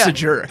 He's just Yeah. a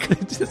jerk.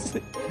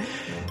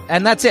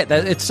 and that's it.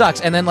 It sucks.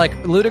 And then like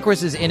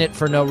Ludacris is in it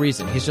for no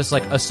reason. He's just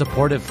like a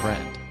supportive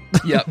friend.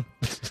 Yep.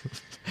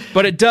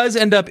 But it does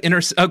end up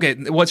Okay,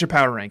 what's your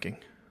power ranking?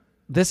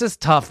 This is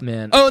tough,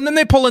 man. Oh, and then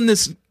they pull in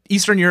this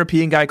Eastern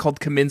European guy called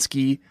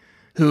Kaminsky,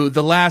 who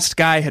the last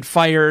guy had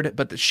fired,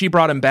 but she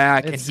brought him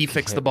back, and he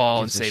fixed the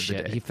ball and Gives a saved the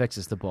shit. day. He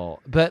fixes the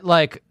ball. But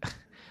like,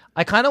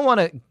 I kind of want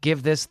to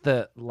give this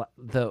the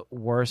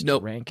worst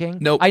Nope. ranking.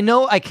 Nope. I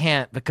know I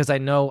can't because I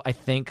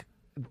think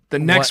The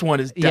next one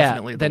is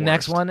definitely the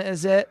next worst. one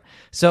is it.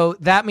 So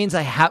that means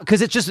I have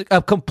because it's just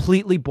a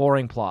completely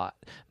boring plot.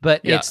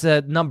 But Yeah. it's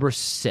number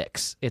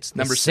 6. It's the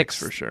Number 6 sixth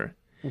for sure.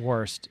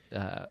 worst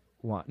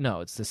one. No,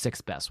 it's the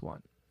 6th best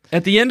one.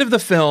 At the end of the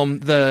film,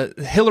 the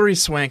Hilary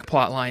Swank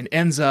plotline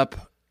ends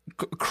up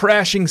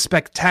crashing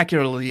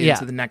spectacularly Yeah.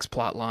 into the next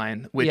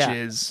plotline, which Yeah.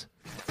 is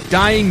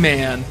Dying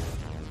Man,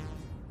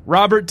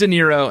 Robert De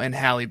Niro, and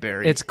Halle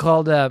Berry. It's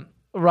called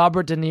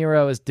Robert De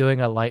Niro is doing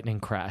a lightning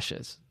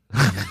crashes.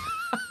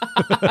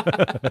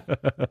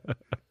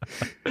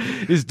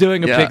 He's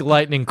doing a Yeah. big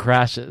lightning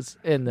crashes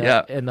in the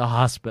Yeah. in the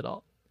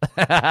hospital.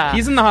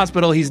 He's in the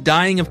hospital. He's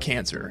dying of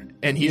cancer,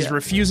 and he's Yeah.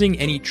 refusing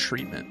any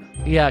treatment.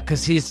 Yeah,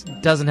 because he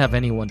doesn't have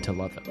anyone to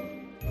love him.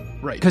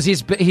 Right. Because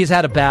he's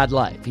had a bad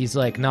life. He's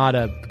like not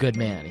a good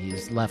man.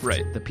 He's left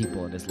Right. the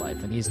people in his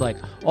life, and he's like,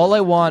 all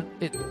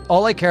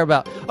I care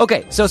about.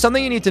 Okay, so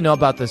something you need to know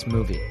about this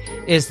movie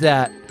is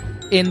that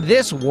in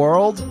this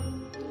world,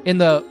 in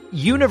the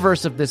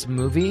universe of this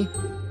movie,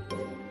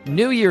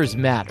 New Year's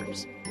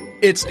matters.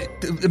 It's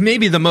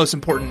maybe the most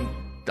important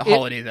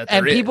holiday that there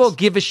and is. people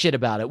give a shit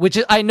about it, which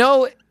I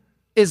know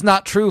is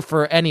not true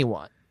for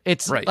anyone.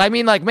 It's Right. I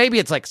mean, like maybe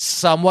it's like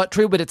somewhat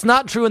true, but it's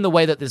not true in the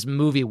way that this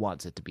movie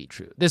wants it to be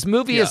true. This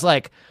movie is Yeah.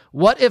 like,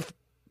 what if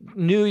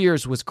New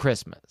Year's was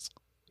Christmas?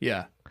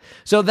 Yeah.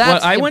 So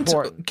that's Well,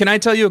 important. Can I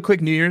tell you a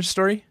quick New Year's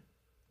story?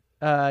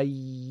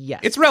 Yes.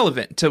 It's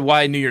relevant to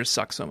why New Year's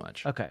sucks so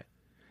much. Okay.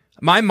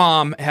 My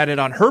mom had it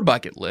on her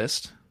bucket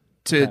list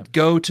to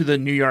go to the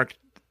New York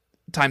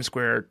Times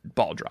Square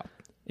ball drop.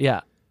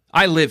 Yeah.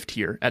 I lived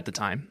here at the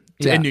time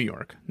Yeah. in New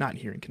York, not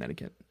here in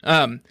Connecticut.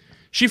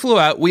 She flew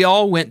out. We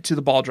all went to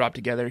the ball drop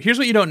together. Here's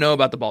what you don't know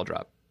about the ball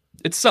drop.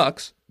 It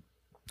sucks.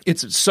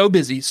 It's so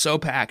busy, so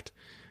packed.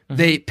 Mm-hmm.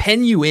 They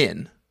pen you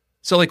in.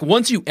 So like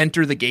once you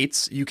enter the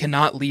gates, you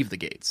cannot leave the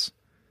gates.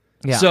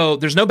 Yeah. So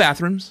there's no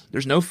bathrooms,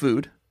 there's no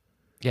food.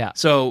 Yeah.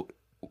 So,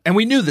 and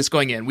we knew this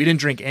going in. We didn't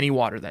drink any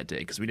water that day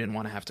because we didn't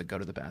want to have to go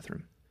to the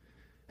bathroom.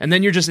 And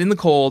then you're just in the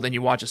cold and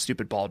you watch a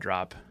stupid ball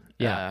drop.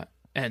 Yeah.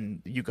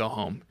 And you go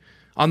home.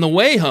 On the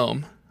way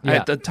home, Yeah.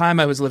 at the time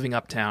I was living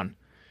uptown,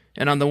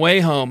 and on the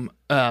way home,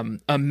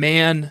 a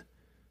man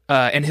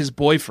and his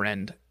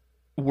boyfriend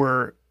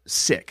were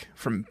sick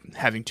from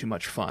having too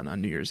much fun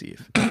on New Year's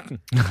Eve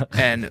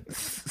and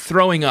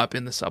throwing up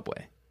in the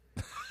subway.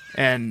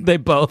 And They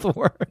both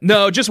were.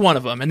 no, just one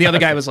of them. And the other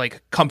guy was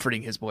like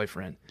comforting his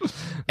boyfriend.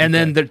 And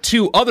then the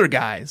two other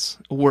guys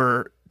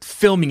were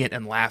filming it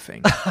and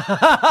laughing.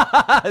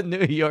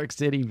 New York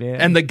City, man.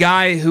 And the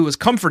guy who was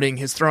comforting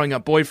his throwing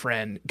up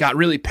boyfriend got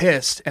really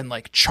pissed and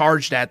like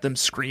charged at them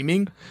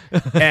screaming.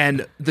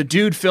 And the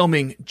dude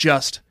filming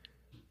just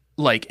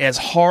like as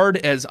hard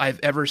as I've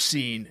ever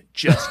seen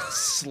just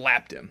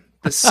slapped him.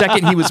 The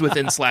second he was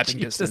within slapping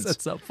distance.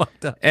 That's so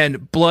fucked up.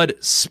 And blood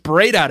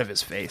sprayed out of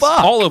his face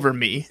all over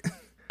me.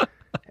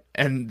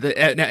 And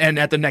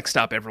at the next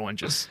stop, everyone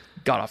just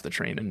got off the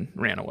train and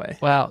ran away.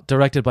 Wow.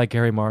 Directed by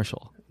Gary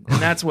Marshall. And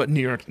that's what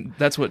New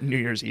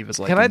Year's Eve is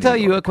like. Can in I New tell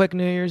you York. a quick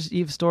New Year's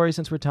Eve story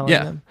since we're telling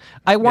Yeah. them?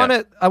 I want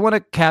to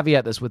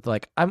caveat this with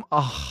like I'm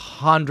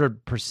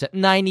 100%,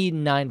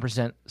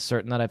 99%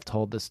 certain that I've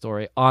told this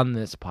story on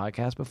this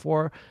podcast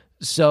before.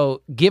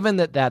 So given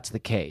that that's the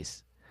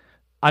case,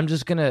 I'm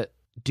just gonna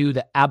do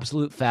the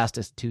absolute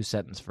fastest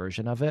 2-sentence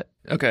version of it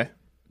Okay.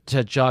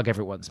 to jog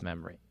everyone's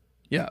memory.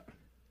 Yeah.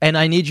 And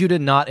I need you to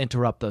not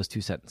interrupt those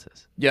 2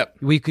 sentences. Yep.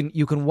 You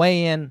can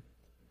weigh in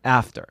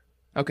after.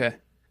 Okay.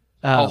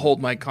 I'll hold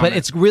my comment. But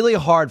it's really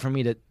hard for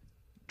me to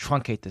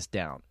truncate this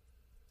down.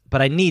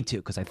 But I need to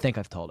because I think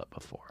I've told it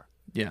before.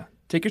 Yeah.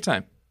 Take your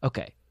time.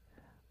 Okay.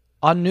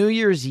 On New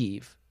Year's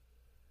Eve,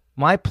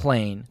 my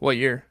plane... What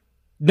year?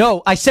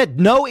 No, I said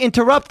no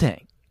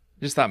interrupting.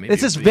 Just thought maybe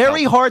This it is would be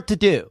very helpful. hard to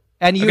do.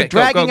 And you're Okay, go,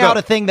 dragging go, out go.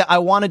 a thing that I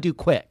want to do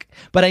quick.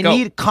 But I Go.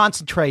 need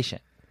concentration.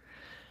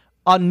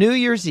 On New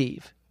Year's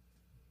Eve,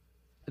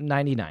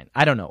 99.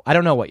 I don't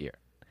know what year.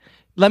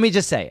 Let me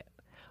just say it.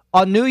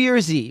 On New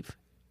Year's Eve,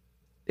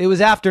 it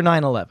was after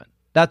 9/11.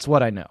 That's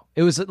what I know.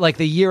 It was like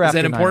the year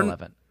after that important?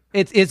 9/11.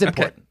 It's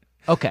important.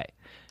 Okay.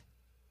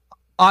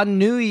 On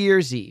New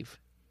Year's Eve.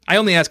 I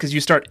only ask because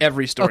you start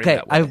every story Okay,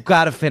 that way. I've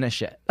got to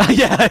finish it.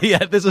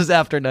 yeah. This was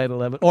after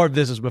 9/11, or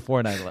this was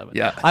before 9/11.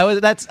 Yeah.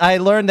 I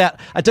learned that.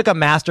 I took a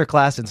master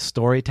class in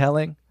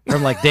storytelling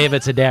from like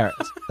David Sedaris.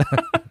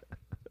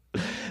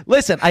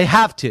 Listen, I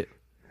have to.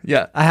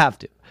 Yeah. I have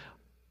to.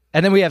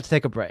 And then we have to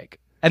take a break.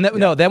 And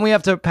then we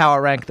have to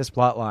power rank this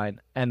plot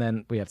line, and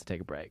then we have to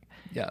take a break.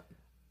 Yeah.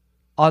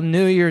 On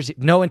New Year's Eve,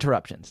 no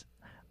interruptions.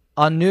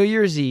 On New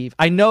Year's Eve,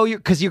 I know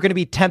because you're going to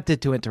be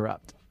tempted to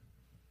interrupt.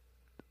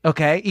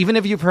 Okay? Even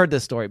if you've heard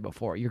this story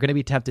before, you're going to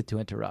be tempted to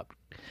interrupt.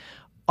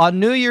 On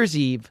New Year's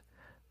Eve,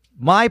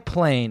 my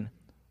plane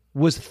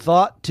was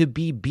thought to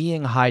be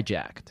being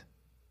hijacked.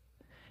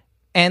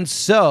 And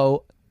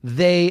so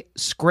they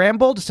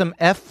scrambled some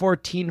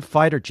F-14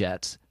 fighter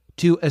jets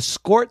to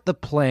escort the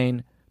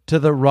plane to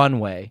the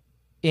runway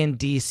in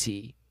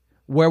D.C.,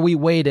 where we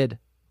waited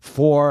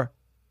for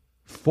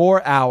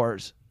 4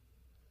 hours.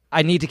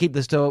 I need to keep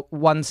this to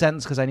one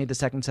sentence because I need the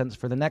second sentence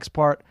for the next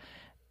part.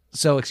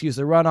 So excuse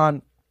the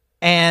run-on.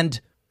 And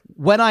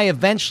when I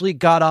eventually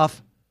got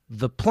off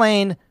the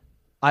plane,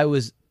 I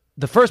was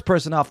the first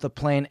person off the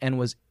plane and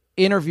was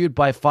interviewed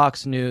by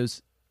Fox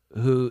News,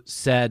 who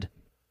said,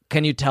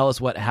 "Can you tell us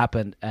what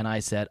happened?" And I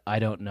said, "I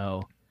don't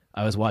know.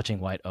 I was watching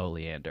White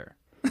Oleander."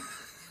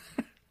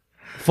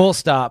 Full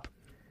stop.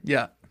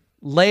 Yeah.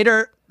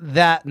 Later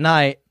that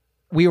night,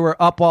 we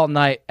were up all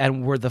night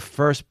and were the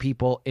first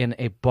people in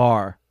a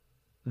bar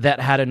that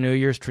had a New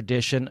Year's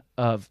tradition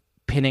of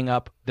pinning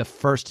up the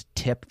first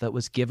tip that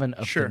was given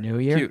of the New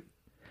Year. Cute.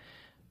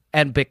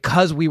 And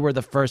because we were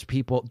the first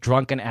people,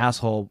 drunken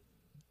asshole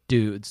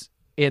dudes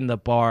in the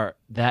bar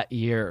that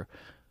year,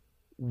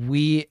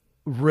 we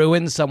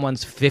ruined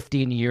someone's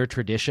 15-year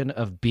tradition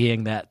of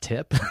being that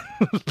tip.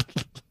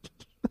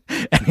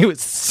 And it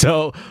was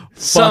so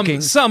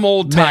fucking some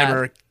old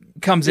timer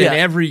comes in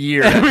every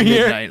year at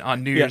midnight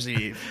on New Year's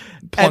Eve,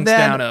 plunks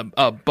down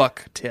a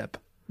buck tip.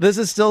 This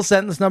is still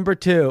sentence number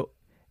 2.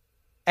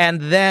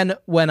 And then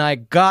when I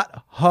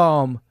got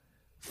home,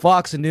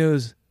 Fox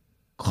News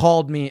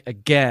called me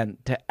again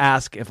to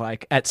ask if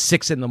at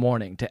 6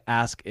 a.m, to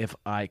ask if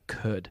I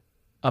could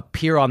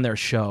appear on their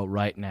show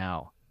right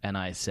now. And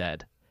I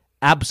said,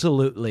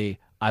 absolutely,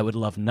 I would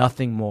love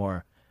nothing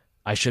more.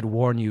 I should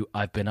warn you,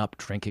 I've been up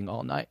drinking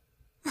all night.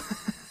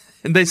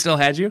 And they still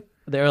had you?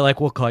 They were like,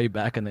 we'll call you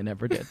back, and they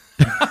never did.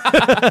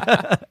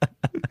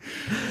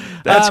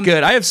 That's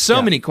good. I have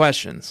so many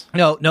questions.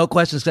 No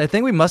questions. I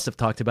think we must have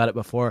talked about it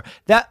before.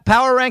 That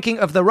power ranking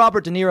of the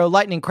Robert De Niro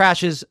lightning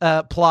crashes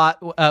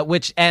plot,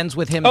 which ends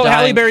with him dying.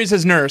 Halle Berry's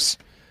his nurse.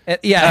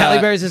 Halle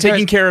Berry's his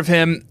taking nurse. care of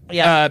him.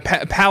 Yeah.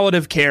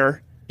 Palliative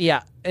care.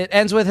 Yeah, it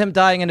ends with him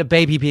dying and a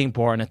baby being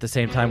born at the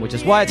same time, which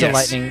is why it's a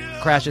lightning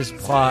crashes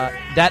plot.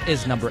 That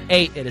is number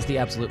 8. It is the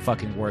absolute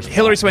fucking worst.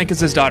 Hilary Swank is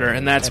his daughter,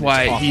 and that's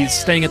why awful. he's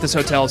staying at this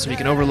hotel so he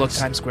can overlook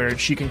Times Square, and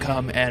she can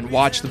come and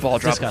watch the ball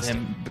drop with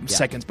Disgusting. him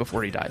seconds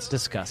before he dies.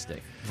 Disgusting.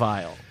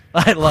 Vile.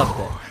 I loved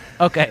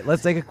it. Okay,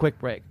 let's take a quick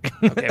break.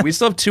 Okay, we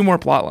still have 2 more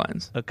plot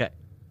lines. Okay.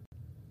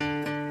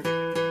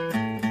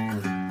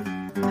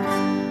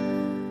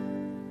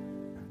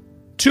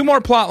 2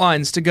 more plot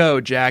lines to go,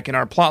 Jack, in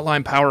our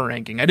plotline power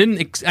ranking. I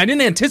didn't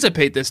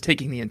anticipate this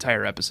taking the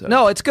entire episode.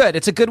 No, it's good.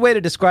 It's a good way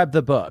to describe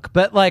the book.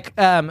 But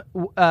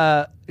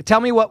tell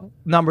me what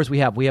numbers we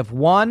have. We have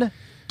 1,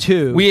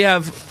 2. We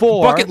have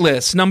 4. Bucket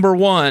list, number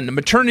 1.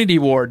 Maternity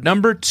ward,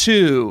 number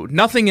 2.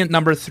 Nothing at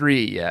number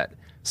 3 yet.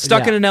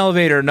 Stuck in an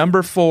elevator,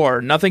 number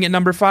 4. Nothing at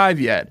number 5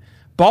 yet.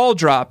 Ball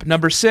drop,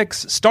 number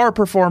 6. Star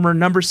performer,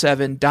 number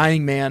 7.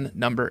 Dying man,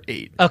 number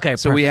 8. Okay,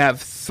 so we have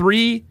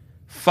 3,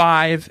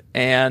 5,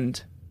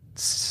 and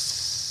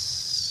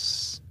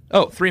 3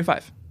 and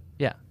 5.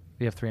 Yeah,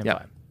 we have 3 and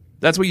 5.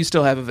 That's what you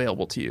still have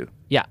available to you.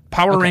 Yeah.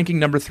 Power ranking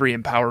number 3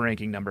 and power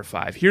ranking number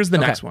 5. Here's the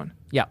next one.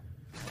 Yeah.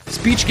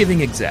 Speech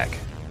giving exec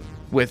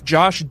with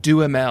Josh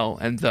Duhamel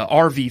and the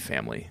RV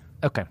family.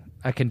 Okay,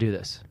 I can do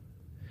this.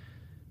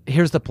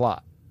 Here's the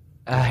plot.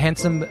 A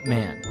handsome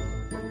man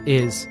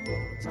is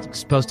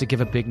supposed to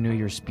give a big New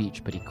Year's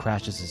speech, but he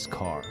crashes his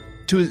car.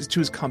 To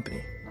his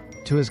company.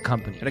 To his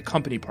company. At a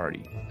company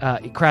party.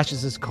 He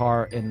crashes his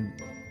car in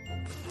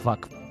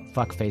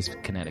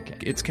fuckface, Connecticut.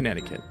 It's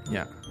Connecticut,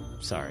 yeah.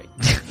 Sorry.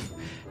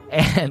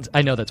 And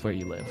I know that's where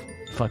you live.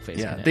 Fuckface, yeah.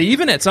 Connecticut. They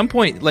even, at some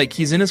point, like,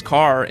 he's in his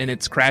car and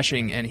it's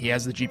crashing and he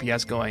has the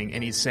GPS going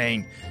and he's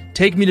saying,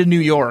 take me to New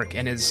York,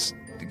 and his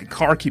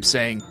car keeps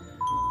saying,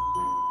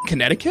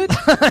 Connecticut?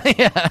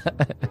 Yeah.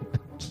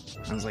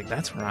 I was like,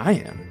 that's where I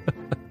am.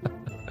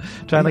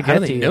 Trying to How get do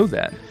to they you. know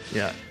that?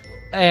 Yeah.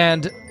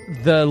 And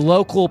the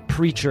local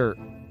preacher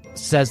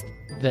says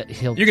that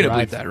he'll You're going to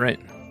drive... believe that, right?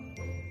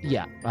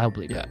 Yeah, I'll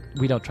believe Yeah. it.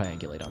 We don't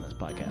triangulate on this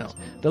podcast. No.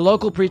 The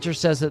local preacher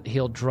says that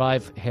he'll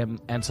drive him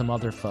and some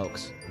other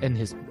folks in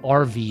his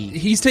RV.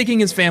 He's taking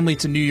his family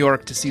to New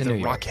York to see To the New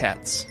York.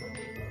 Rockettes.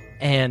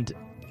 And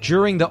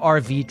during the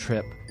RV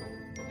trip,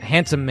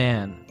 Handsome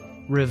Man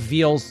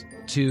reveals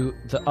to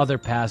the other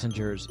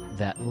passengers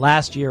that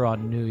last year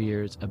on New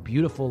Year's, a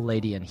beautiful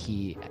lady and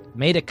he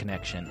made a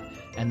connection,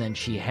 and then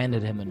she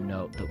handed him a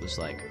note that was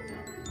like,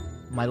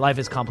 my life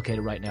is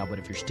complicated right now, but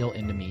if you're still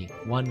into me,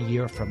 1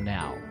 year from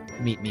now,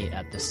 meet me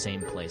at the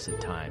same place and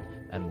time,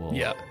 and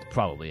we'll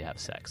probably have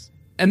sex.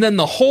 And then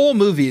the whole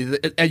movie,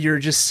 you're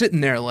just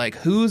sitting there like,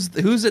 who is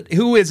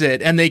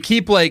it? And they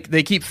keep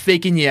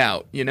faking you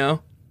out, you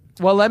know?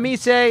 Well, let me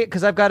say,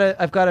 because I've got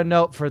a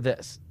note for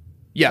this.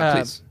 Yeah,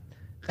 please.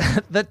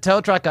 The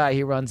tow truck guy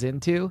he runs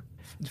into,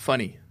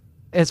 Funny.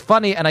 It's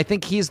funny, and I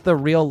think he's the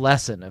real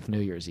lesson of New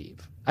Year's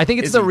Eve. I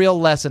think it's the real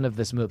lesson of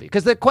this movie.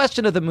 Because the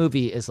question of the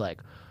movie is like,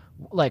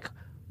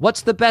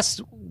 what's the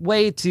best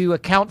way to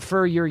account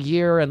for your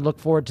year and look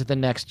forward to the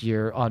next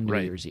year on New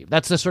Year's Eve?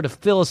 That's the sort of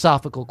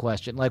philosophical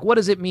question. Like, what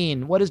does it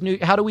mean?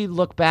 How do we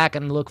look back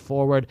and look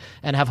forward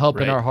and have hope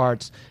in our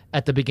hearts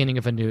at the beginning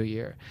of a new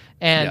year?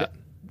 And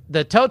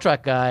the tow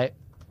truck guy,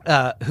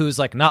 who's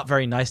like not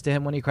very nice to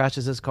him when he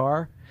crashes his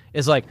car,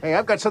 is like, hey,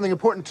 I've got something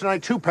important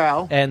tonight too,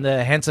 pal. And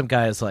the handsome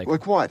guy is like,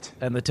 like what?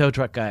 And the tow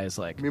truck guy is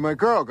like, me and my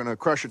girl gonna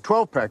crush a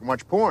 12-pack and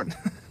watch porn.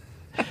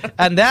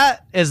 And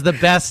that is the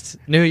best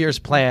New Year's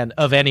plan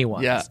of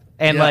anyone's. Yeah.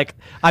 And like,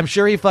 I'm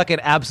sure he fucking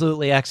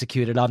absolutely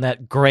executed on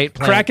that great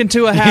plan. Crack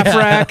into a half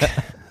rack,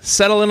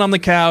 settle in on the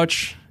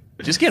couch,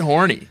 just get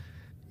horny,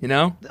 you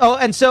know? Oh,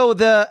 and so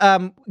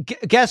the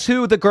guess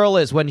who the girl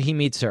is when he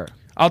meets her?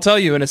 I'll tell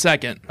you in a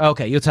second.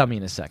 Okay, you'll tell me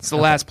in a second. It's the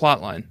last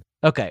plot line.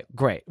 Okay,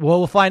 great.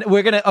 Well,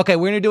 we're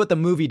gonna do what the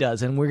movie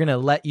does, and we're gonna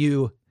let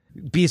you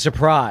be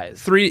surprised.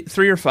 Three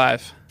or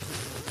five.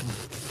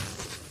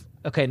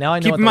 Okay, now I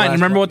know. Keep in mind,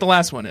 remember what the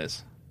last one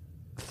is.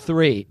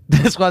 3.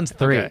 This one's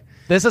 3. Okay.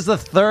 This is the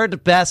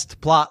third best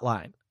plot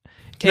line.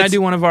 Can I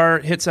do one of our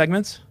hit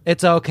segments?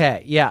 It's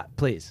okay. Yeah,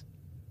 please.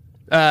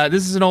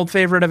 This is an old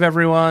favorite of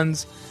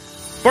everyone's.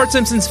 Bart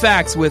Simpson's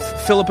Facts with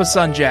Philippa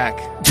Son Jack.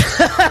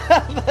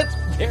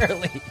 That's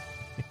barely.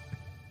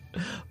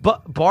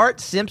 But Bart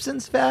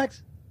Simpson's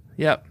Facts?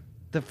 Yep.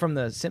 From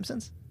The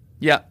Simpsons?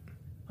 Yep.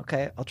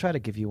 Okay, I'll try to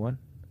give you one.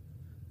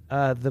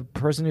 The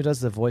person who does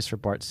the voice for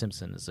Bart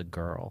Simpson is a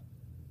girl.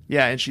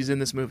 Yeah, and she's in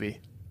this movie.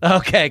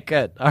 Okay,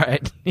 good. All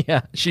right.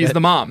 Yeah. She's good. the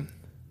mom.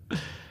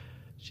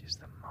 She's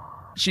the mom.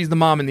 She's the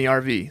mom in the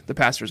RV, the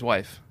pastor's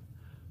wife.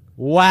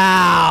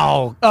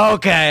 Wow.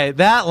 Okay,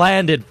 that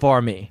landed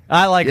for me.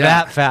 I like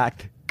that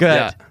fact.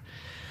 Good.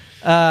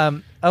 Yeah.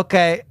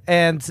 Okay,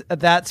 and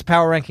that's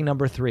power ranking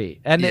number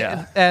 3. And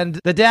and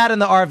the dad in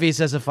the RV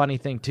says a funny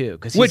thing too,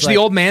 because which the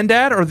old man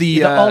dad or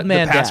the old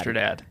man the pastor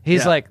dad?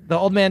 He's like, the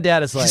old man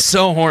dad is like, he's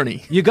so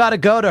horny. You got to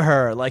go to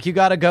her. Like, you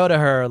got to go to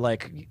her.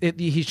 Like,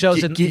 he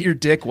shows him. Get your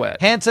dick wet.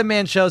 Handsome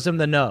Man shows him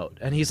the note,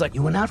 and he's like,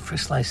 you went out for a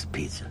slice of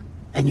pizza,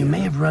 and you may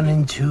have run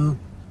into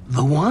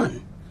the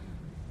one.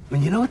 I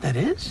mean, you know what that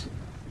is?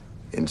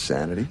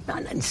 Insanity?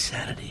 Not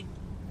insanity.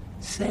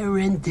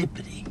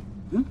 Serendipity.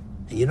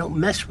 And you don't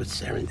mess with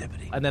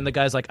serendipity. And then the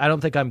guy's like, I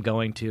don't think I'm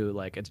going to.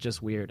 Like, it's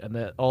just weird. And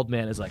the old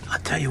man is like, I'll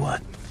tell you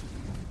what.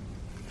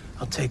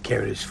 I'll take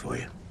care of this for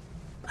you.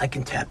 I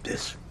can tap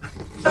this.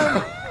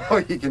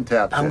 Oh, you can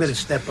tap this. I'm going to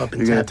step up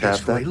and tap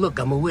this for you. Look,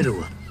 I'm a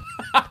widower.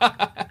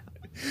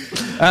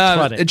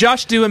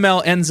 Josh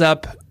Duhamel ends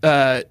up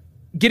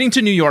getting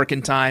to New York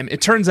in time. It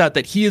turns out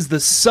that he is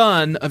the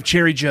son of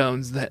Cherry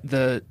Jones,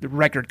 the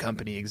record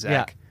company exec.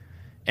 Yeah.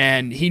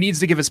 And he needs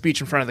to give a speech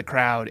in front of the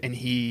crowd, and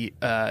he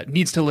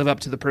needs to live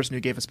up to the person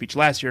who gave a speech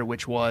last year,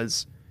 which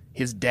was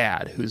his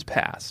dad, who's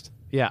passed.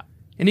 Yeah.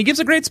 And he gives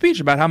a great speech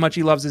about how much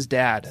he loves his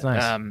dad.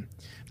 Nice.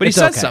 But he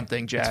says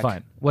something, Jack. It's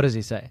fine. What does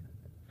he say?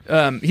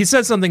 He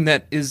says something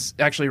that is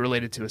actually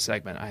related to a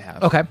segment I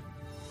have. Okay.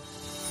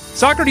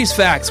 Socrates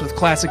Facts with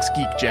Classics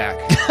Geek Jack.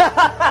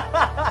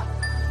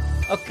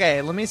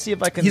 Okay, let me see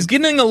if I can... He's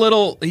getting a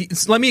little...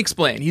 let me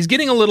explain. He's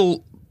getting a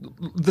little...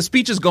 The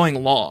speech is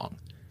going long.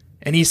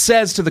 And he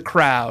says to the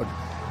crowd...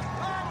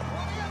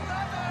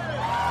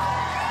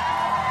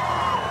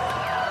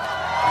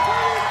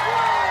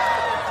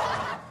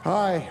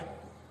 Hi,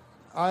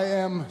 I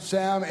am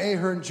Sam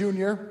Ahern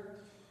Jr.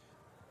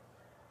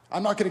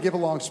 I'm not going to give a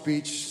long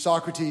speech.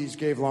 Socrates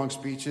gave long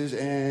speeches,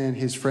 and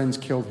his friends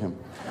killed him.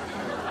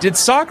 Did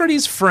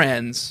Socrates'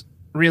 friends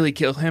really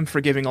kill him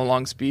for giving a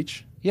long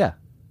speech? Yeah.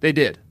 They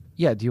did.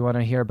 Yeah, do you want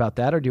to hear about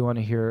that, or do you want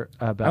to hear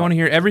about... I want to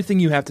hear everything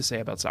you have to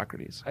say about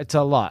Socrates. It's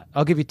a lot.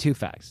 I'll give you 2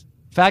 facts.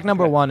 Fact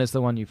number 1 is the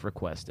one you've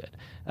requested.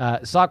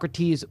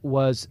 Socrates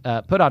was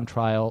put on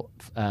trial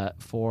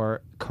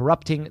for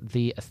corrupting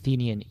the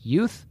Athenian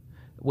youth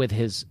with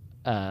his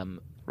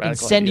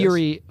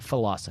incendiary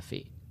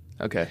philosophy.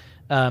 Okay.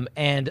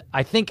 And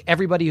I think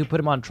everybody who put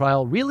him on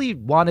trial really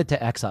wanted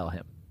to exile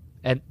him.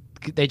 And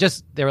they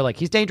were like,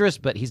 he's dangerous,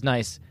 but he's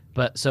nice.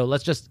 But so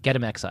let's just get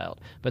him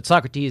exiled. But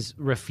Socrates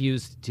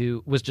refused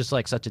to, was just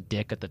like such a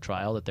dick at the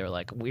trial that they're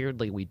like,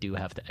 weirdly, we do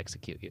have to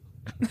execute you.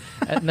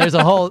 And there's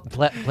a whole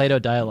Plato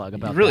dialogue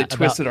about really that,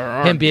 twisted about our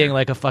arm. him being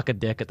like a fucking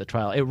dick at the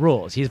trial. It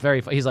rules. He's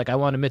like, I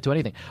won't admit to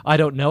anything. I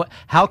don't know.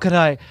 How could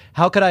I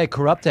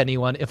corrupt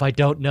anyone if I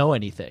don't know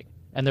anything?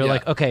 And they're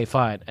like, okay,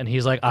 fine. And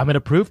he's like, I'm going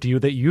to prove to you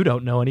that you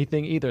don't know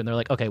anything either. And they're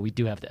like, okay, we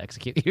do have to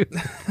execute you.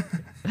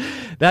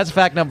 That's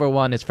fact number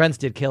 1. His friends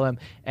did kill him.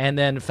 And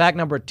then fact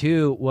number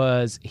 2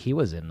 was he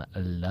was in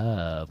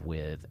love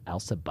with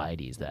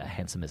Alcibiades, the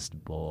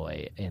handsomest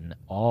boy in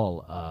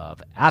all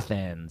of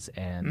Athens.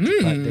 And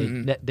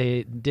but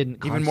they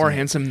didn't. Even more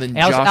handsome than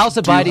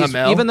Alcibiades,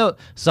 Duhamel. even though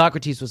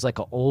Socrates was like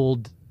an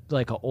old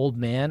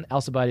man,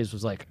 Alcibiades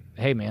was like,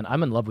 hey man,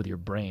 I'm in love with your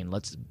brain,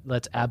 let's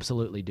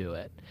absolutely do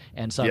it.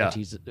 And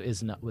Socrates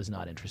was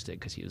not interested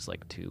because he was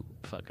like too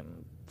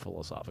fucking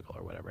philosophical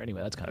or whatever.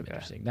 Anyway, that's kind of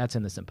interesting. That's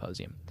in the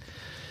Symposium.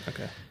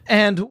 Okay.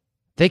 And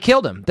they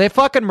killed him. They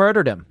fucking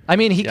murdered him. I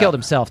mean, he killed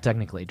himself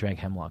technically, drank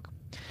hemlock.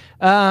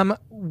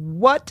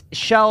 What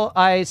shall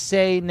I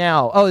say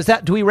now? Oh,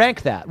 do we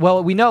rank that?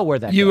 Well, we know where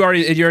that You goes.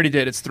 already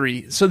did. It's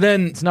 3. So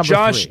then It's number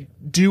Josh 3.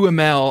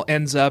 Duhamel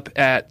ends up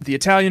at the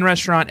Italian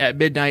restaurant at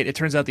midnight. It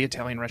turns out the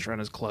Italian restaurant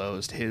is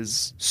closed.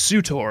 His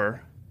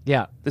suitor,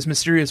 Yeah. this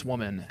mysterious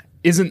woman,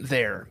 isn't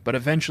there, but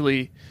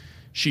eventually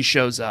she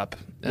shows up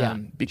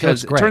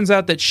because it great. turns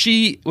out that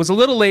she was a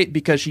little late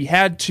because she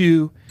had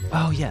to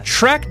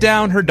track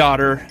down her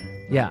daughter,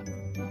 Yeah.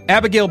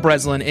 Abigail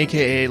Breslin,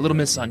 a.k.a. Little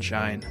Miss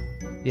Sunshine,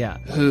 Yeah.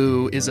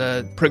 who is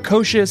a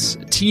precocious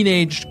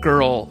teenage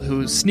girl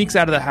who sneaks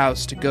out of the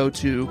house to go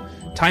to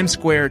Times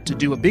Square to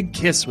do a big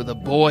kiss with a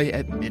boy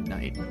at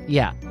midnight.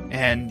 Yeah.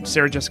 And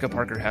Sarah Jessica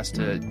Parker has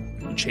to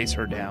chase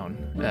her down.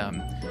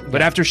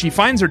 But after she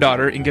finds her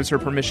daughter and gives her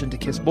permission to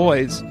kiss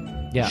boys,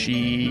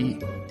 she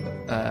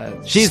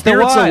She's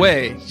spirits the one.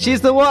 away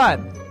She's the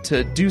one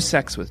to do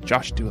sex with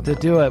Josh Duhamel. to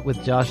do it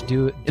with Josh.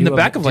 In the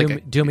back of like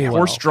a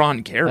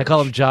horse-drawn carriage. I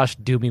call him Josh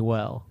Do Me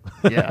Well.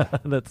 Yeah.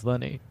 That's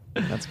funny.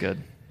 That's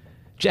good.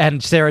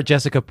 And Sarah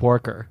Jessica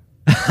Parker.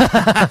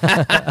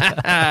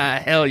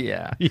 Hell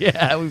yeah.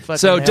 Yeah, we fucking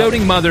So nailed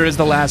Doting it. Mother is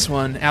the last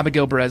one.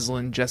 Abigail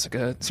Breslin,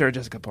 Sarah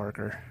Jessica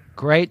Parker.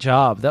 Great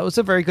job. That was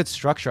a very good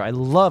structure. I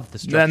love the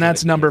structure. Then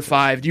that's number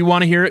 5. Do you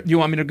want to hear it? Do you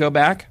want me to go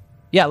back?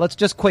 Yeah, let's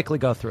just quickly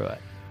go through it.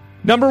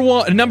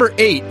 Number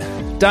 8,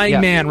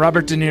 Dying Man,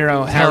 Robert De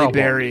Niro, Halle Terrible.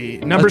 Berry.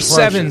 Number Atrocious.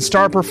 7,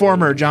 star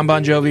performer, John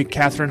Bon Jovi,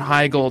 Katherine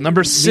Heigl.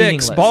 Number 6,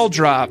 Meaningless. Ball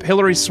Drop,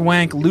 Hilary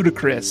Swank,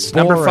 Ludacris.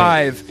 Boring. Number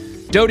 5,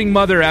 Doting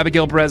Mother,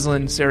 Abigail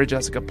Breslin, Sarah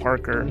Jessica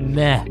Parker.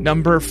 Meh.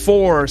 Number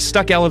 4,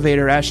 Stuck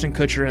Elevator, Ashton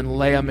Kutcher and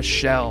Leia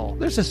Michelle.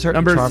 There's a certain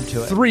Number charm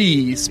to it.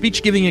 3,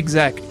 Speech Giving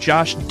Exec,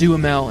 Josh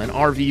Duhamel and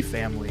RV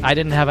Family. I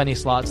didn't have any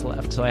slots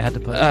left, so I had to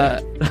put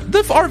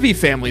The RV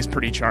Family is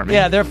pretty charming.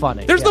 Yeah, they're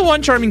funny. There's Yeah. the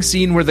one charming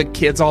scene where the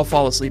kids all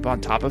fall asleep on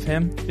top of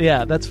him.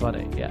 Yeah, that's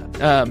funny.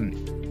 Yeah.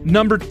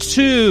 Number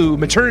 2,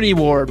 Maternity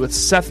Ward with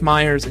Seth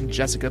Meyers and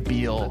Jessica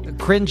Biel.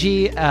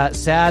 Cringy,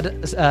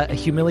 sad,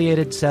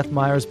 humiliated Seth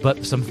Meyers,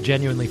 but some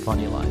genuinely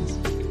funny lines.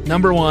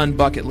 Number 1,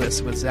 Bucket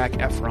List with Zac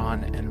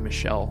Efron and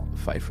Michelle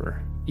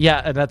Pfeiffer.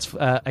 Yeah, and that's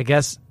I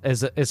guess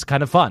is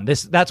kind of fun.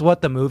 That's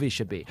what the movie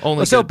should be.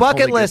 Only so good-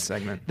 bucket only good list.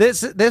 segment.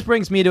 This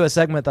brings me to a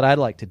segment that I'd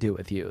like to do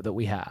with you that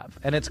we have,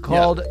 and it's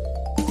called.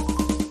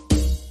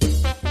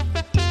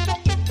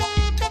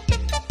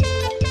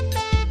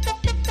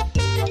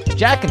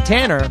 Jack and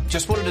Tanner.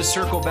 Just wanted to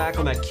circle back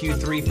on that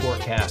Q3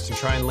 forecast and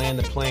try and land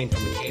the plane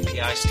from a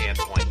KPI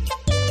standpoint.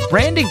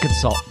 Branding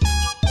consultant.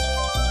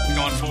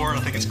 Going forward,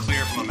 I think it's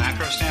clear from a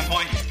macro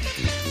standpoint.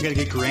 We got to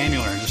get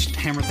granular and just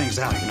hammer things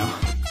out, you know?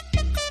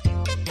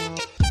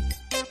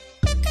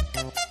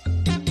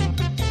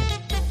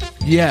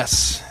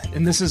 Yes.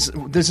 And this is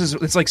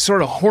it's like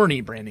sort of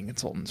horny branding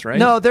consultants, right?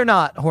 No, they're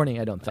not horny.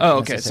 I don't think. Oh,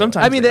 okay. necessarily.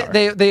 Sometimes I mean,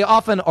 they are. they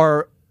often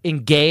are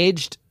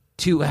engaged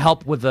to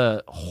help with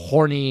a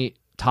horny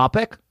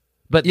topic,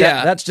 but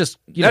that's just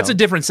that's know. a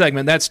different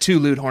segment. That's 2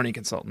 lewd horny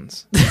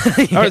consultants.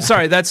 Oh,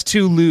 sorry, that's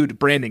 2 lewd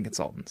branding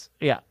consultants.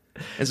 Yeah,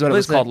 is what it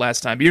was Listen. called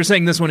last time. But you're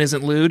saying this one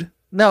isn't lewd?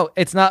 No,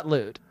 it's not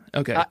lewd.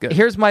 Okay, good.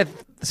 Here's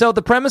so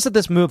the premise of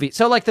this movie.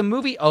 So like the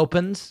movie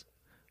opens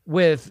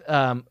with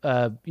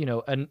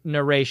a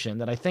narration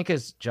that I think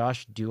is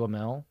Josh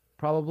Duhamel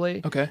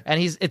probably. Okay.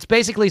 And it's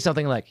basically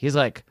something like he's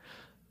like,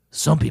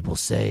 some people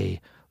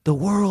say the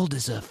world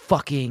is a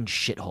fucking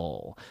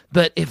shithole,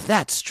 but if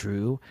that's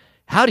true,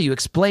 how do you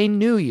explain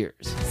New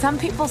Year's? Some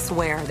people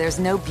swear there's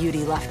no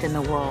beauty left in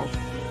the world,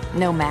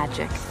 no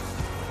magic.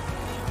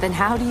 Then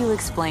how do you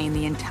explain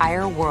the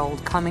entire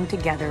world coming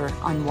together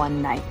on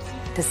one night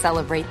to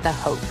celebrate the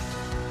hope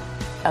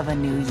of a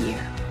new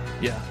year?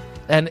 Yeah.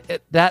 And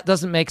that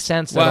doesn't make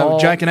sense at all. Wow,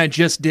 Jack and I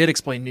just did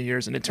explain New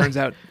Year's, and it turns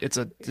out it's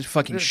a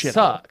fucking It shit.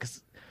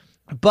 sucks.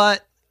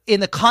 But in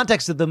the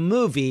context of the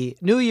movie,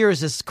 New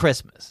Year's is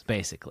Christmas,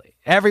 basically.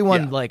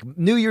 Everyone like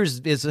New Year's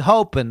is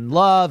hope and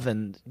love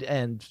and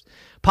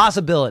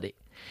possibility.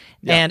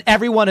 Yeah. And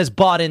everyone is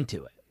bought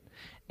into it.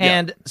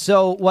 And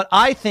so what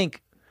I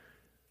think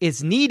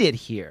is needed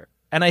here,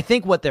 and I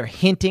think what they're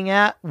hinting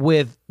at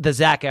with the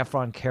Zac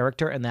Efron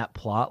character and that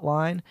plot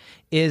line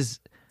is,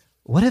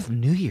 what if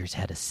New Year's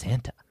had a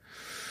Santa?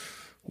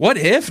 What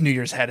if New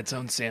Year's had its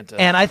own Santa?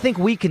 And I think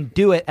we can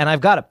do it, and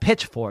I've got a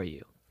pitch for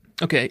you.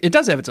 Okay, it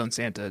does have its own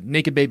Santa.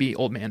 Naked baby,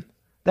 old man.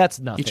 That's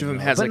nothing. Each of them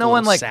though. has but like no a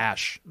one little like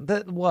sash.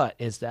 What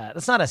is that?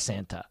 That's not a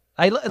Santa.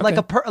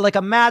 Like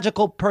a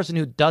magical person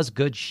who does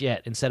good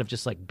shit instead of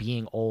just like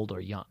being old or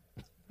young.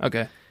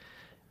 Okay.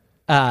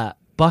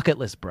 Bucket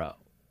list bro.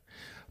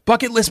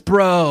 Bucket list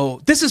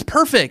bro. This is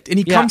perfect. And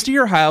he comes to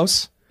your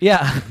house.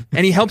 Yeah.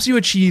 And he helps you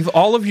achieve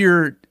all of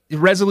your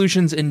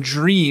resolutions and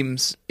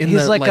dreams in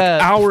the like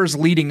hours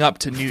leading up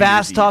to New Year's Eve.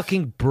 Fast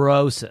talking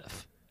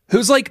brosif.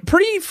 Who's like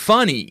pretty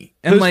funny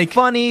and Who's like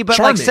funny, but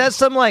charming. like says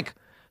some like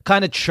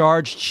kind of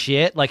charged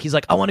shit. Like he's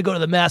like, I want to go to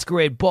the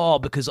masquerade ball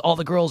because all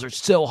the girls are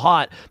so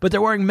hot, but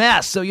they're wearing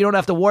masks, so you don't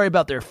have to worry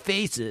about their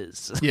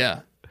faces.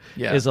 Yeah.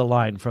 Yeah. Is a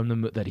line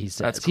from that he says.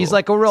 That's cool. He's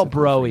like a real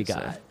bro-y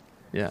guy.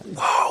 Yeah.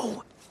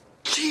 Whoa!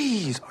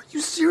 Jeez, are you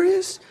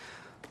serious?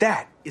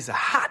 That is a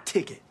hot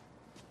ticket.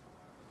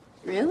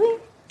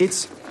 Really?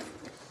 It's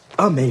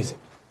amazing.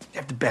 They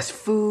have the best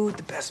food,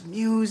 the best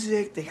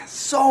music. They got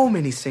so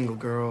many single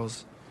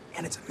girls.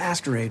 And it's a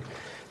masquerade,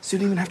 so you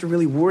don't even have to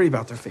really worry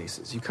about their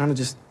faces. You kind of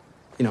just,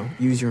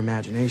 use your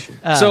imagination.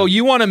 So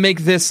you want to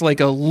make this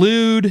like a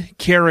lewd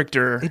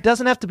character. It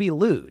doesn't have to be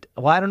lewd.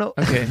 Well, I don't know.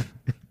 Okay.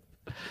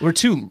 We're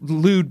two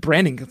lewd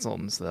branding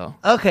consultants, though.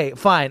 Okay,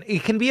 fine.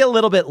 It can be a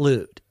little bit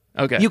lewd.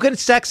 Okay. You can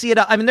sexy it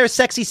up. I mean, there's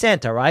sexy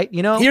Santa, right?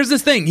 Here's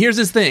this thing.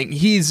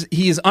 He's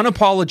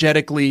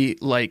unapologetically,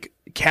 like,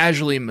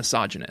 casually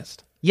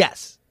misogynist.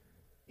 Yes.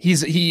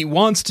 He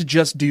wants to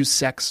just do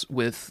sex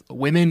with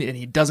women, and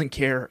he doesn't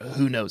care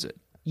who knows it.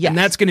 Yes. And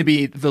that's going to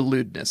be the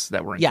lewdness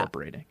that we're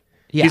incorporating.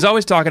 Yeah. He's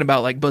always talking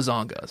about, like,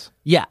 bazongas.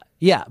 Yeah,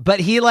 yeah.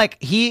 But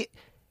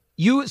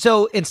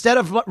so instead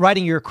of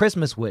writing your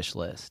Christmas wish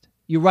list,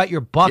 you write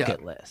your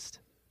bucket list.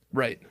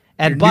 Right.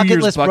 And Your New bucket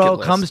Year's list bucket bro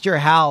list. comes to your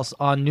house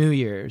on New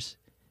Year's,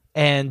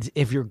 and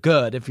if you're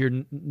good, if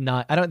you're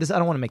not, I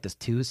don't want to make this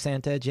too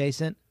Santa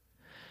adjacent.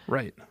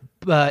 Right.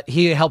 But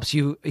he helps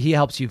you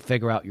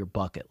figure out your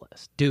bucket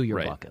list. Do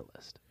your bucket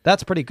list.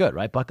 That's pretty good,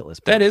 right? Bucket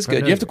list. That is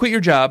good. You have to quit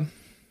your job.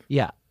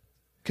 Yeah.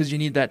 Because you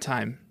need that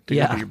time to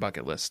go do your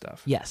bucket list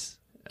stuff. Yes.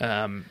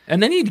 And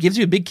then he gives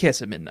you a big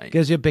kiss at midnight.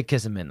 Gives you a big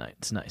kiss at midnight.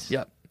 It's nice.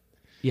 Yep.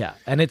 Yeah,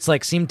 and it's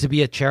like seemed to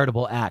be a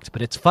charitable act,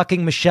 but it's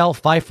fucking Michelle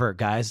Pfeiffer,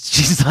 guys.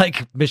 She's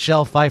like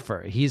Michelle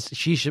Pfeiffer. He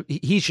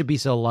should be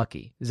so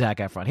lucky. Zac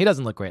Efron. He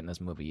doesn't look great in this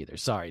movie either.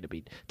 Sorry to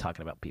be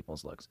talking about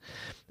people's looks.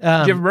 Do you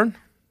have a burn?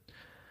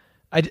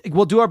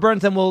 We'll do our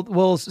burns, then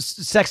we'll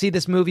sexy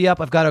this movie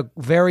up. I've got a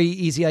very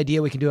easy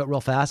idea. We can do it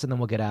real fast, and then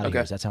we'll get out of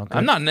here. Does that sound good?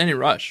 I'm not in any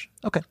rush.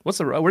 Okay. Where's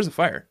the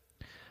fire?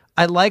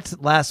 I liked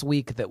last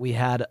week that we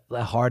had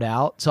a hard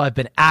out, so I've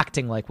been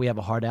acting like we have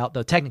a hard out,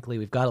 though technically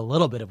we've got a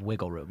little bit of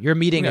wiggle room. Your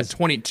meeting is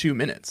 22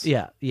 minutes.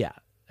 Yeah.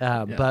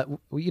 But,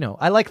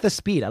 I like the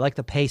speed. I like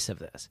the pace of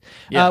this.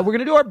 Yeah. We're going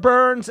to do our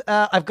burns.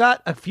 I've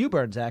got a few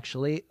burns,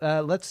 actually.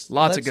 Lots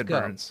of good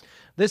go. burns.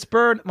 This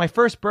burn, my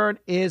first burn,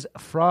 is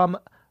from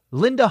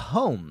Linda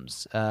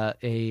Holmes,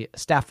 a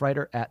staff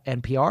writer at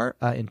NPR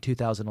in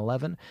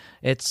 2011.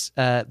 It's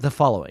the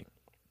following.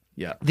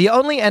 Yeah. The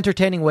only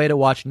entertaining way to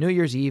watch New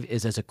Year's Eve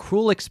is as a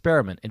cruel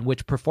experiment in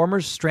which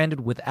performers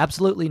stranded with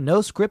absolutely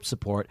no script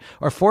support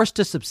are forced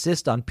to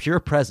subsist on pure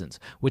presence,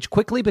 which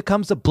quickly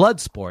becomes a blood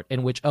sport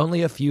in which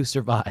only a few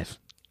survive.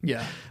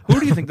 Yeah. Who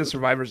do you think the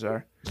survivors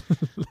are?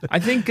 I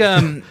think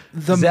the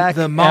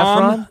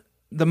Efron?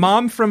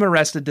 mom from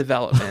Arrested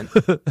Development,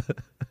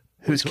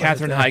 who's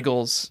Katherine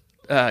Heigl's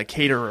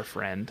caterer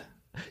friend.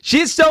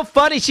 She's so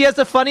funny. She has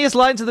the funniest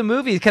lines of the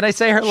movie. Can I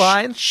say her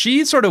lines?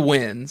 She sort of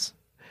wins.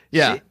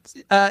 Yeah.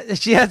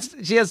 She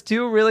has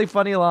two really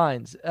funny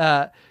lines.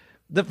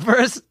 The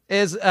first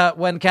is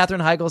when Katherine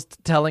Heigl's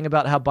telling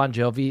about how Bon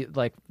Jovi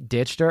like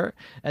ditched her,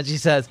 and she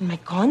says, "In my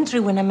country,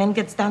 when a man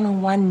gets down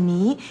on one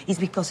knee, it's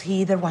because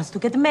he either wants to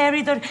get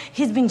married or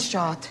he's been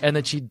shot." And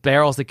then she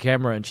barrels the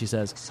camera and she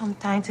says,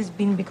 "Sometimes it's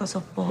been because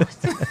of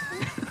both."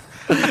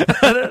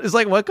 It's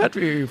like, what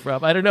country are you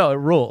from? I don't know. It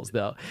rules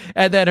though.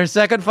 And then her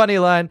second funny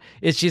line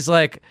is she's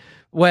like,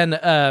 when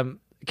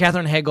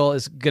Katherine Heigl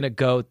is gonna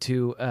go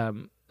to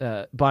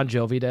Bon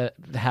Jovi to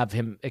have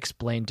him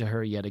explain to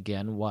her yet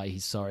again why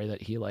he's sorry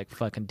that he like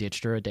fucking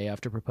ditched her a day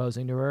after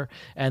proposing to her.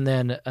 And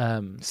then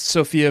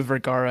Sofia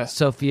Vergara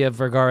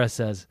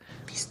says,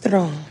 "Be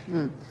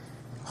strong.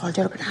 Hold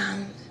your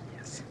ground.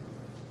 Yes.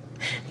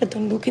 But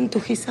don't look into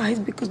his eyes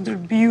because they're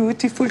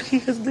beautiful. He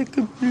has like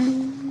a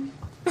blue."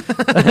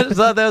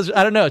 So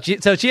I don't know.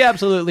 She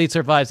absolutely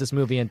survives this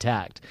movie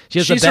intact.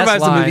 She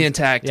survives the movie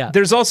intact. Yeah.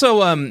 There's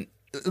also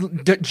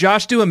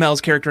Josh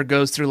Duhamel's character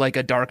goes through like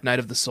a dark night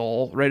of the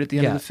soul right at the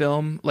end of the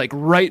film. Like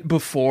right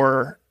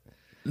before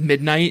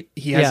midnight,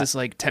 he has this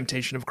like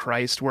temptation of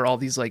Christ where all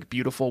these like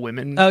beautiful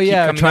women keep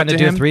coming trying up to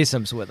do him.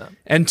 threesomes with him.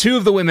 And two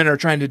of the women are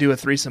trying to do a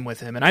threesome with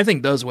him. And I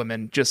think those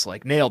women just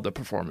like nailed the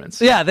performance.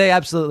 Yeah, they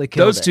absolutely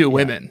killed those it. two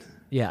women.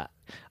 Yeah.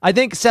 I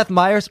think Seth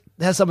Meyers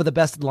has some of the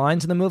best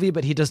lines in the movie,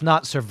 but he does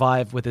not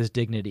survive with his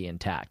dignity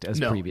intact, as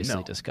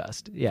previously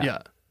discussed. Yeah.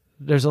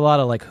 There's a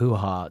lot of like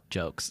hoo-ha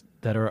jokes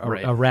that are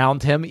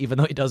around him, even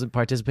though he doesn't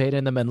participate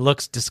in them and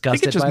looks disgusted. I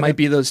think it just by might them.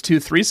 be those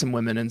two threesome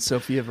women and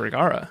Sofia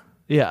Vergara.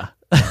 Yeah.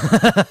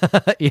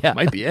 Yeah.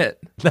 Might be it.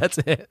 That's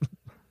it.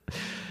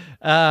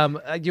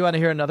 Do you want to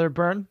hear another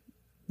burn?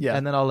 Yeah.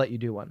 And then I'll let you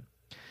do one.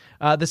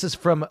 This is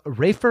from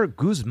Rafer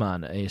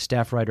Guzman, a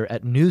staff writer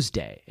at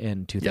Newsday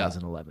in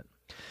 2011.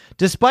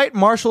 Despite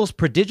Marshall's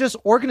prodigious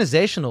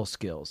organizational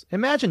skills,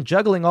 imagine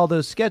juggling all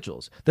those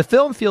schedules. The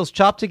film feels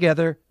chopped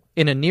together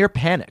in a near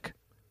panic.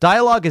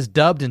 Dialogue is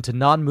dubbed into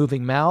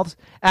non-moving mouths,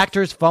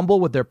 actors fumble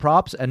with their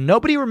props, and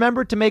nobody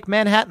remembered to make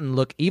Manhattan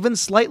look even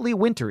slightly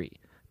wintry.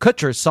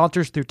 Kutcher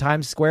saunters through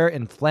Times Square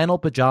in flannel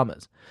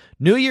pajamas.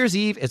 New Year's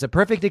Eve is a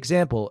perfect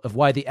example of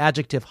why the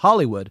adjective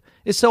Hollywood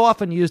is so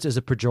often used as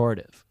a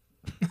pejorative.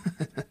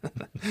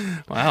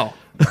 Wow.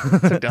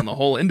 Took down the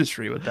whole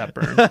industry with that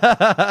burn.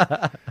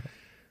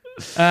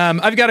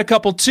 I've got a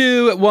couple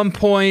too. At one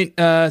point,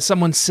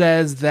 someone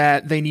says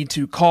that they need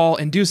to call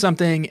and do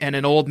something, and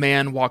an old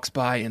man walks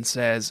by and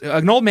says,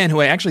 an old man who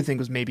I actually think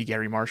was maybe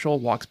Gary Marshall,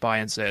 walks by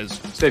and says,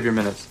 "Save your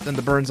minutes." Then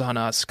the burn's on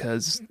us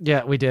because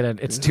yeah, we did it.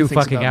 It's 2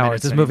 fucking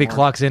hours. This movie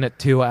clocks in at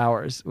 2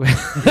 hours.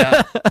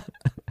 Yeah.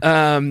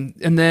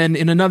 And then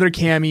in another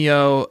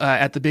cameo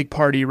at the big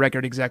party,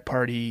 record exec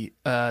party,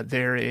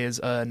 there is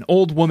an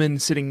old woman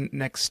sitting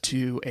next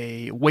to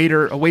a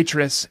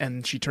waitress,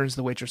 and she turns to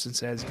the waitress and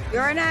says,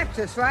 "You're an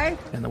actress, right?"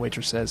 And the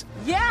waitress says,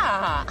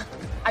 "Yeah.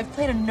 I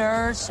played a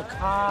nurse, a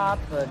cop,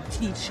 a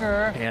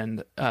teacher."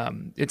 And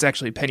it's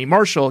actually Penny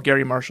Marshall,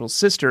 Gary Marshall's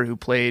sister, who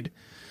played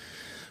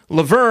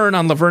Laverne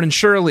on Laverne and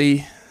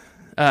Shirley,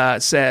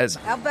 says,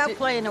 "How about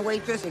playing a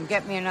waitress and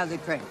get me another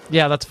drink?"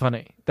 Yeah, that's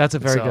funny. That's a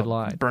very So, good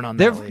line. burn on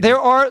that lady. There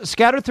are,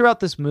 scattered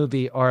throughout this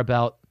movie, are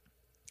about,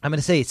 I'm going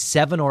to say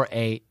 7 or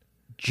 8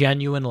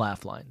 genuine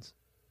laugh lines.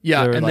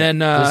 Yeah, They're and like, then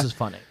this is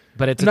funny.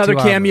 But it's another a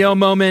 2-hour cameo movie.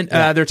 moment.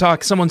 Yeah.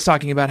 Someone's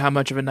talking about how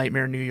much of a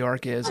nightmare New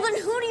York is. Well,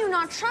 then who do you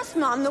not trust,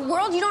 Mom? The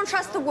world? You don't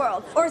trust the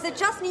world? Or is it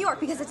just New York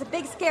because it's a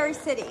big, scary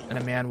city? And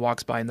a man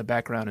walks by in the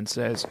background and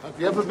says,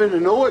 Have you ever been to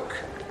Newark?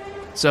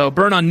 So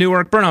burn on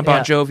Newark, burn on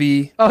Bon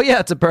Jovi. Oh, yeah,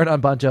 it's a burn on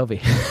Bon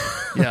Jovi.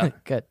 Yeah.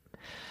 Good.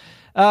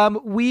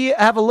 We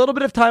have a little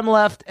bit of time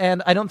left,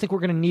 and I don't think we're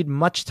going to need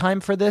much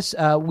time for this.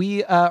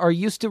 We are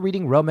used to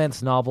reading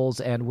romance novels,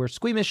 and we're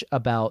squeamish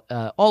about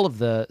all of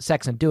the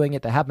sex and doing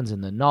it that happens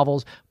in the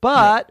novels,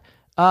 but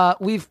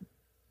we've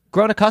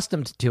grown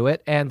accustomed to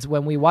it, and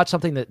when we watch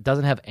something that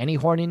doesn't have any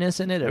horniness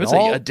in it at was,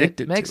 all, like,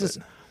 addicted it makes to us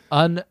it.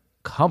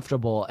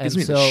 uncomfortable. Gives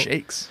And me so the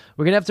shakes.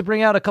 we're going to have to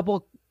bring out a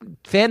couple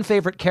fan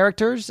favorite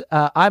characters.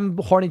 I'm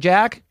Horny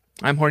Jack.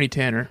 I'm Horny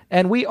Tanner.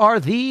 And we are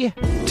the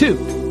Two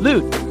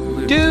Lewd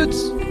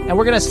Dudes. And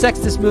we're going to sex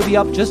this movie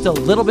up just a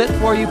little bit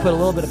for you, put a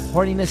little bit of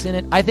horniness in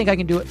it. I think I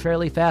can do it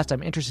fairly fast.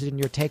 I'm interested in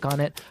your take on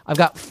it. I've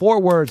got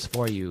 4 words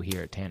for you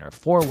here, Tanner.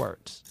 4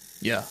 words.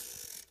 Yeah.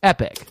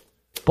 Epic,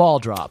 ball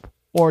drop,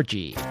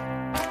 orgy.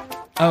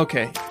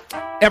 Okay.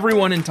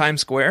 Everyone in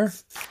Times Square.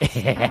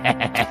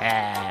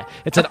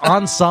 It's an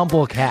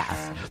ensemble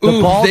cast. The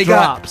ball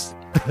drops.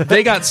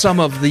 They got some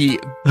of the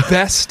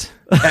best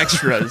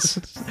extras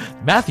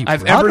Matthew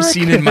I've Broderick? ever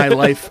seen in my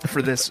life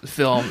for this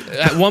film.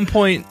 At one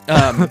point,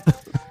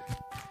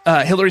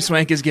 Hilary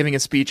Swank is giving a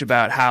speech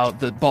about how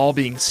the ball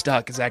being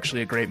stuck is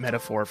actually a great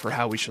metaphor for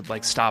how we should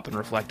stop and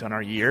reflect on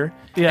our year.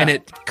 Yeah. And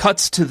it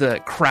cuts to the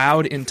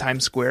crowd in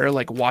Times Square,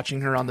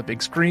 watching her on the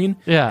big screen.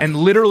 Yeah. And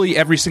literally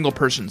every single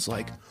person's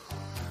like,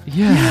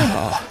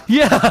 Yeah.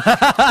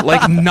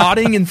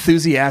 nodding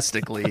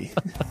enthusiastically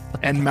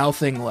and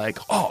mouthing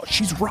oh,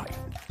 she's right.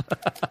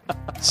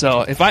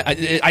 So if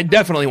I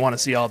definitely want to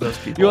see all those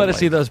people. You want to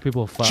see those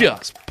people fuck.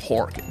 Just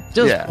porking.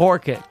 Just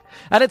porking.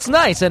 And it's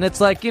nice, and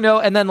it's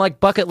and then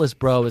Bucket List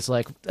Bro is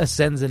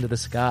ascends into the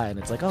sky, and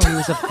it's oh, he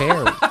was a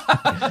fairy.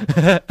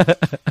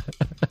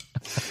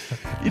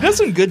 He does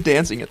some good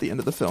dancing at the end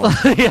of the film.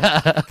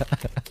 Yeah.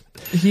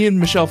 He and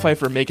Michelle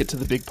Pfeiffer make it to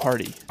the big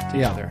party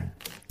together.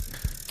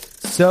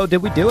 So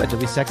did we do it? Did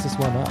we sex this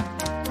one up?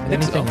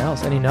 Anything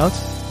else? Any notes?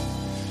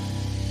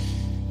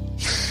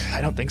 I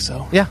don't think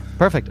so. Yeah,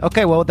 perfect.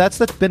 Okay, well, that's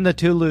been the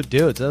Two Lewd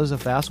Dudes. That was a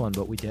fast one,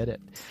 but we did it.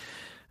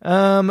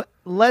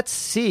 Let's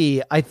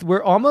see.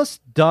 We're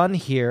almost done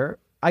here.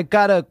 I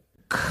got a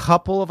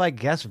couple of, I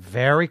guess,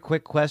 very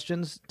quick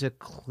questions to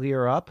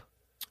clear up.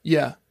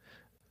 Yeah.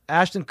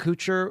 Ashton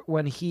Kutcher,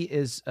 when he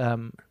is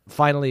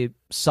finally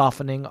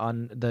softening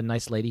on the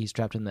nice lady he's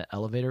trapped in the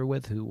elevator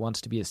with who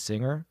wants to be a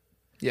singer.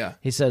 Yeah.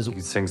 He says, "You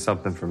can sing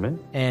something for me?"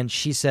 And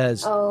she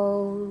says,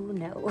 "Oh,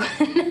 no."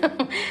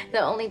 The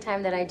only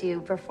time that I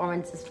do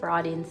performances for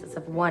audiences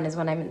of 1 is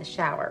when I'm in the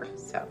shower.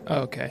 So.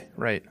 Okay,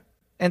 right.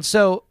 And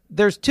so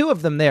there's 2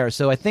 of them there.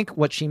 So I think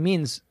what she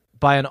means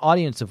by an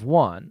audience of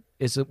 1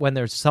 is when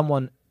there's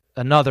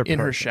another person in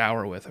her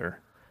shower with her.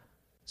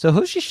 So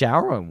who's she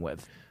showering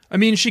with? I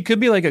mean, she could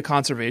be a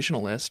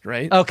conservationalist,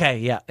 right? Okay,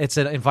 yeah. It's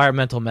an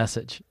environmental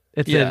message.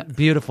 It's a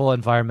beautiful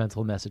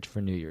environmental message for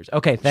New Year's.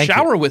 Okay, thank you.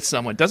 Shower with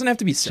someone. Doesn't have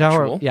to be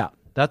sexual. Yeah,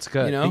 that's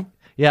good. You know?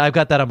 Yeah, I've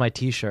got that on my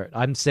T-shirt.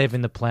 I'm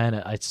saving the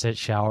planet. I said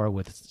shower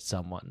with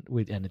someone,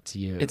 and it's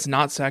you. It's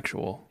not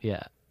sexual.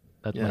 Yeah,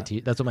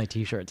 that's what my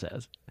T-shirt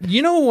says.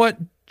 You know what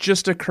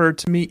just occurred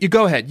to me? You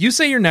go ahead. You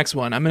say your next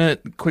one. I'm gonna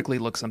quickly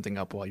look something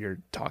up while you're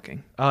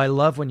talking. Oh, I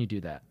love when you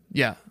do that.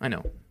 Yeah, I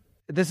know.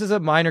 This is a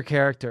minor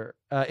character.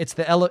 It's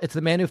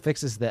the man who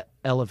fixes the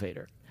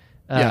elevator.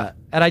 Yeah.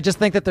 And I just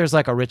think that there's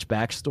like a rich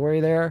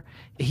backstory there.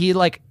 He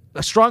like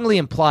strongly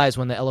implies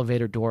when the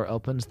elevator door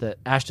opens that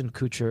Ashton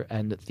Kutcher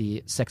and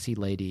the sexy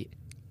lady,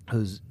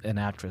 who's an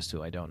actress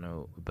who I don't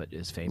know but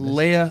is famous,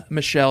 Lea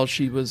Michele,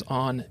 she was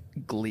on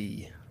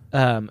Glee.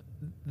 When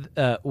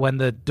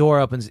the door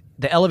opens,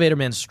 the elevator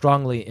man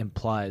strongly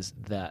implies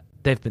that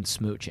they've been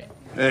smooching.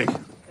 Hey,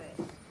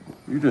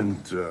 you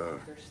didn't,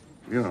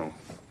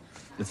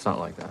 It's not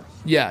like that.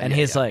 Yeah. And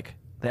he's like,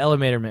 the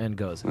elevator man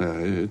goes, Yeah,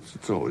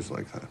 it's always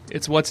like that.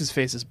 It's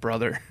what's-his-face's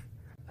brother.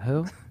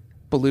 Who?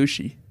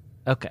 Belushi.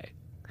 Okay.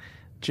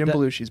 Jim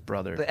Belushi's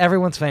brother.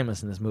 Everyone's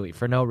famous in this movie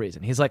for no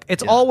reason. He's like,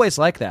 it's always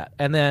like that.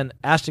 And then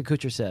Ashton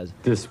Kutcher says,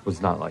 This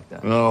was not like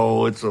that.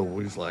 No, it's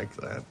always like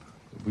that.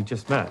 We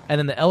just met. and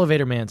then the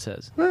elevator man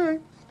says, All right.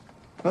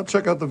 I'll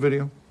check out the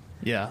video.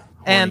 Yeah.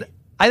 and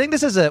I think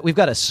this is we've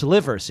got a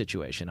Sliver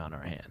situation on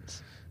our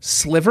hands.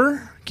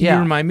 Sliver? Can you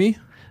remind me?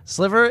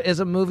 Sliver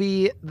is a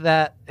movie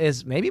that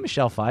is maybe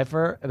Michelle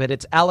Pfeiffer, but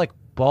it's Alec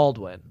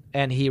Baldwin,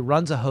 and he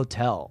runs a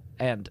hotel,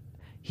 and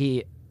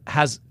he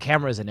has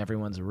cameras in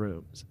everyone's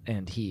rooms,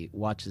 and he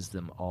watches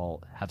them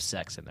all have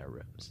sex in their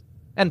rooms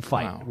and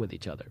fight with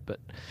each other.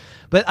 But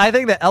I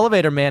think the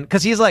elevator man,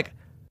 because he's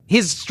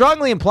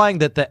strongly implying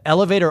that the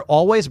elevator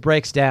always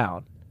breaks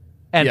down,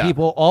 and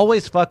people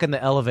always fuck in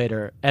the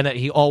elevator, and that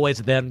he always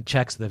then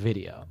checks the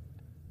video.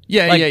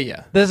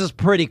 Yeah. This is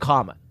pretty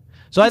common.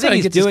 So That's I how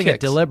think he he's gets his doing it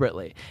kicks.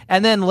 deliberately.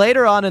 And then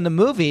later on in the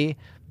movie,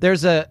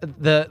 there's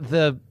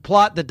the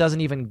plot that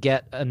doesn't even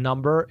get a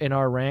number in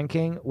our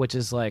ranking, which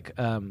is like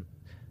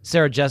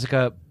Sarah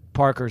Jessica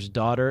Parker's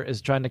daughter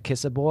is trying to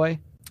kiss a boy.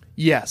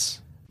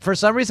 Yes. For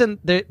some reason,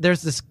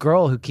 there's this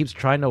girl who keeps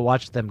trying to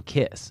watch them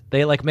kiss.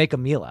 They like make a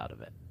meal out of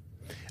it.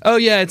 Oh,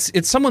 yeah,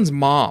 it's someone's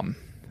mom.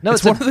 No,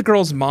 it's one of the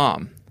girls'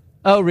 mom.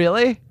 Oh,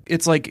 really?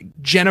 It's like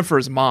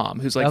Jennifer's mom,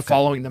 who's like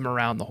following them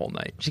around the whole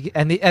night.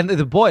 And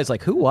the boy's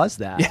like, who was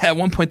that? Yeah, at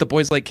one point the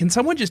boy's like, can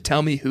someone just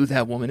tell me who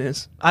that woman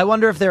is? I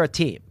wonder if they're a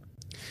team.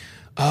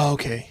 Oh,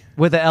 okay.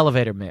 With the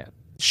elevator man.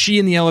 She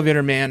and the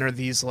elevator man are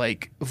these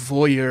like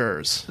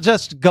voyeurs.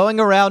 Just going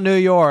around New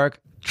York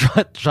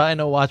trying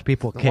to watch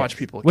people kiss.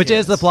 Which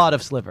is the plot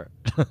of Sliver.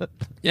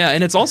 Yeah,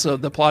 and it's also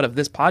the plot of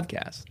this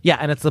podcast. Yeah,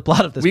 and it's the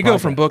plot of this We podcast. go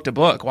from book to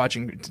book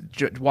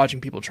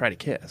watching people try to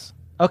kiss.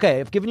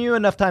 Okay, I've given you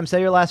enough time. Say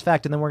your last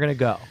fact, and then we're going to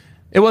go.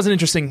 It wasn't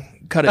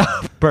interesting. Cut it.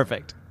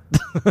 Perfect.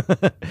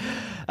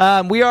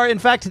 We are, in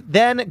fact,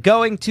 then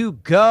going to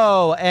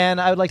go. And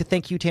I would like to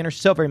thank you, Tanner,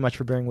 so very much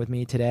for bearing with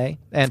me today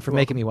and for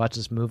making me watch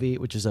this movie,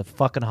 which is a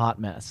fucking hot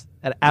mess.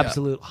 An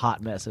absolute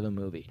hot mess of a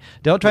movie.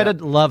 Don't try to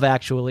love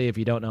Actually if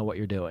you don't know what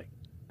you're doing.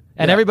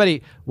 And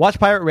everybody, watch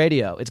Pirate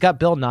Radio. It's got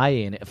Bill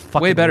Nighy in it. It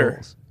fucking Way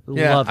better. rules.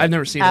 Yeah, Love it. I've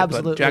never seen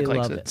Absolutely it, but Jack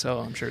likes love it, so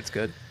I'm sure it's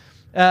good.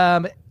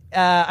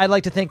 I'd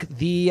like to thank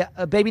the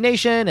Baby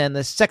Nation and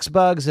the Sex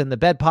Bugs and the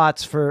Bed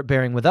Pots for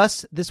bearing with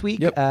us this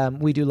week.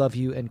 We do love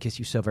you and kiss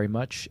you so very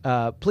much.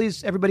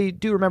 Please, everybody,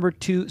 do remember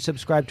to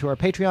subscribe to our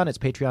Patreon. It's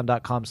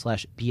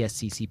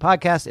patreon.com/BSCC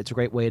podcast. It's a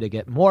great way to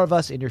get more of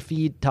us in your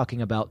feed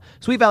talking about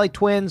Sweet Valley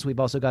Twins.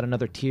 We've also got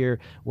another tier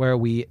where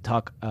we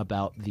talk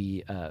about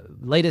the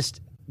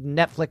latest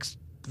Netflix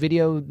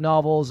video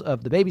novels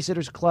of the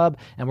Babysitters Club,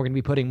 and we're going to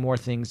be putting more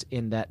things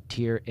in that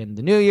tier in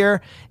the new year.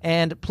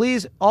 And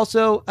please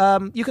also,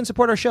 you can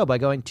support our show by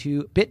going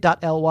to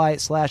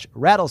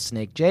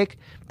bit.ly/rattlesnake,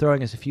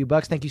 throwing us a few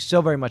bucks. Thank you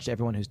so very much to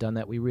everyone who's done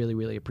that. We really,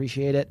 really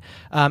appreciate it.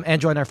 And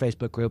join our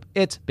Facebook group.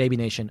 It's Baby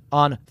Nation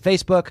on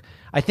Facebook.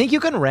 I think you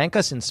can rank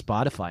us in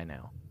Spotify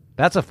now.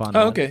 That's a fun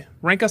one. Oh, okay.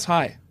 Rank us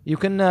high. You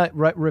can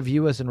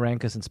review us and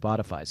rank us in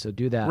Spotify. So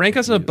do that. Rank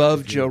us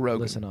above Joe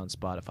Rogan. Listen on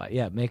Spotify.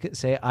 Yeah, make it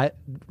say make I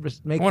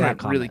want that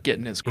to really comment. get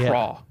in his Yeah.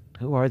 craw.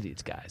 Who are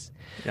these guys?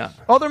 Yeah.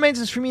 All that remains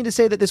is for me to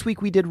say that this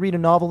week we did read a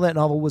novel. That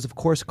novel was, of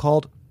course,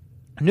 called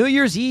New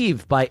Year's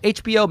Eve by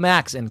HBO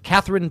Max, and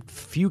Catherine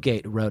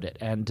Fugate wrote it,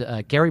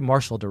 and Gary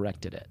Marshall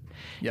directed it.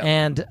 Yeah.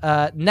 And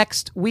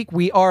next week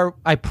we are,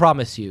 I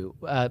promise you,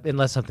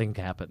 unless something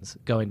happens,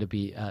 going to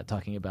be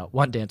talking about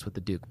One Dance with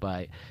the Duke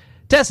by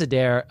Tessa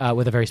Dare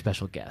with a very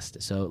special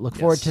guest. So look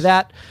forward to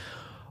that.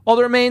 All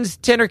that remains,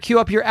 Tanner, cue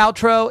up your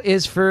outro,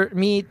 is for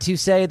me to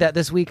say that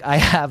this week I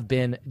have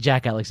been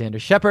Jack Alexander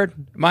Shepard.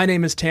 My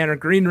name is Tanner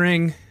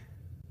Greenring.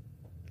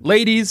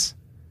 Ladies,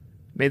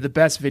 may the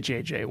best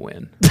VJJ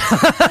win.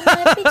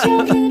 Might be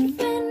childhood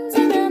friends,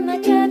 and I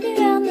might drive you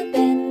round the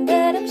bend,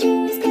 but I'm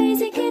sure as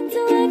crazy kids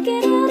will work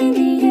it out in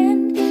the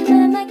end.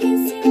 I might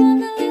kiss you on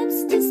the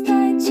lips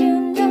despite your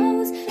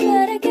nose,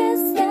 but I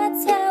guess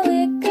that's how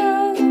it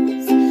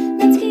goes.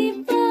 Let's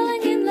keep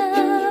falling in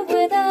love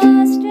with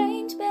our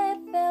strange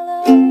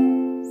bedfellows.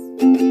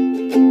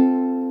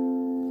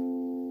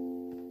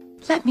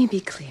 Let me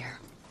be clear.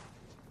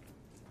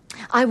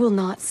 I will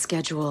not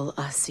schedule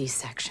a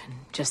C-section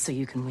just so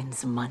you can win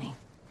some money.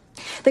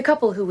 The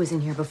couple who was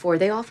in here before,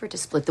 they offered to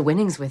split the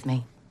winnings with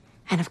me.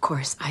 And of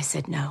course, I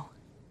said no.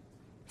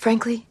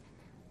 Frankly,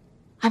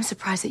 I'm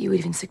surprised that you would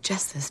even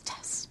suggest this,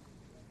 Tess.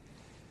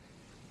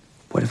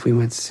 What if we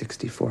went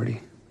 60-40?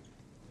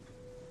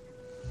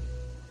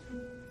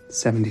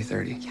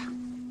 70-30? Yeah.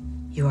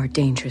 You are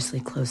dangerously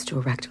close to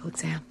a rectal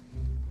exam.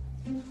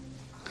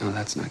 Oh,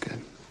 that's not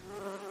good.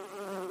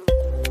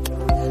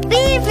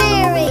 Be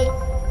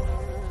Mary!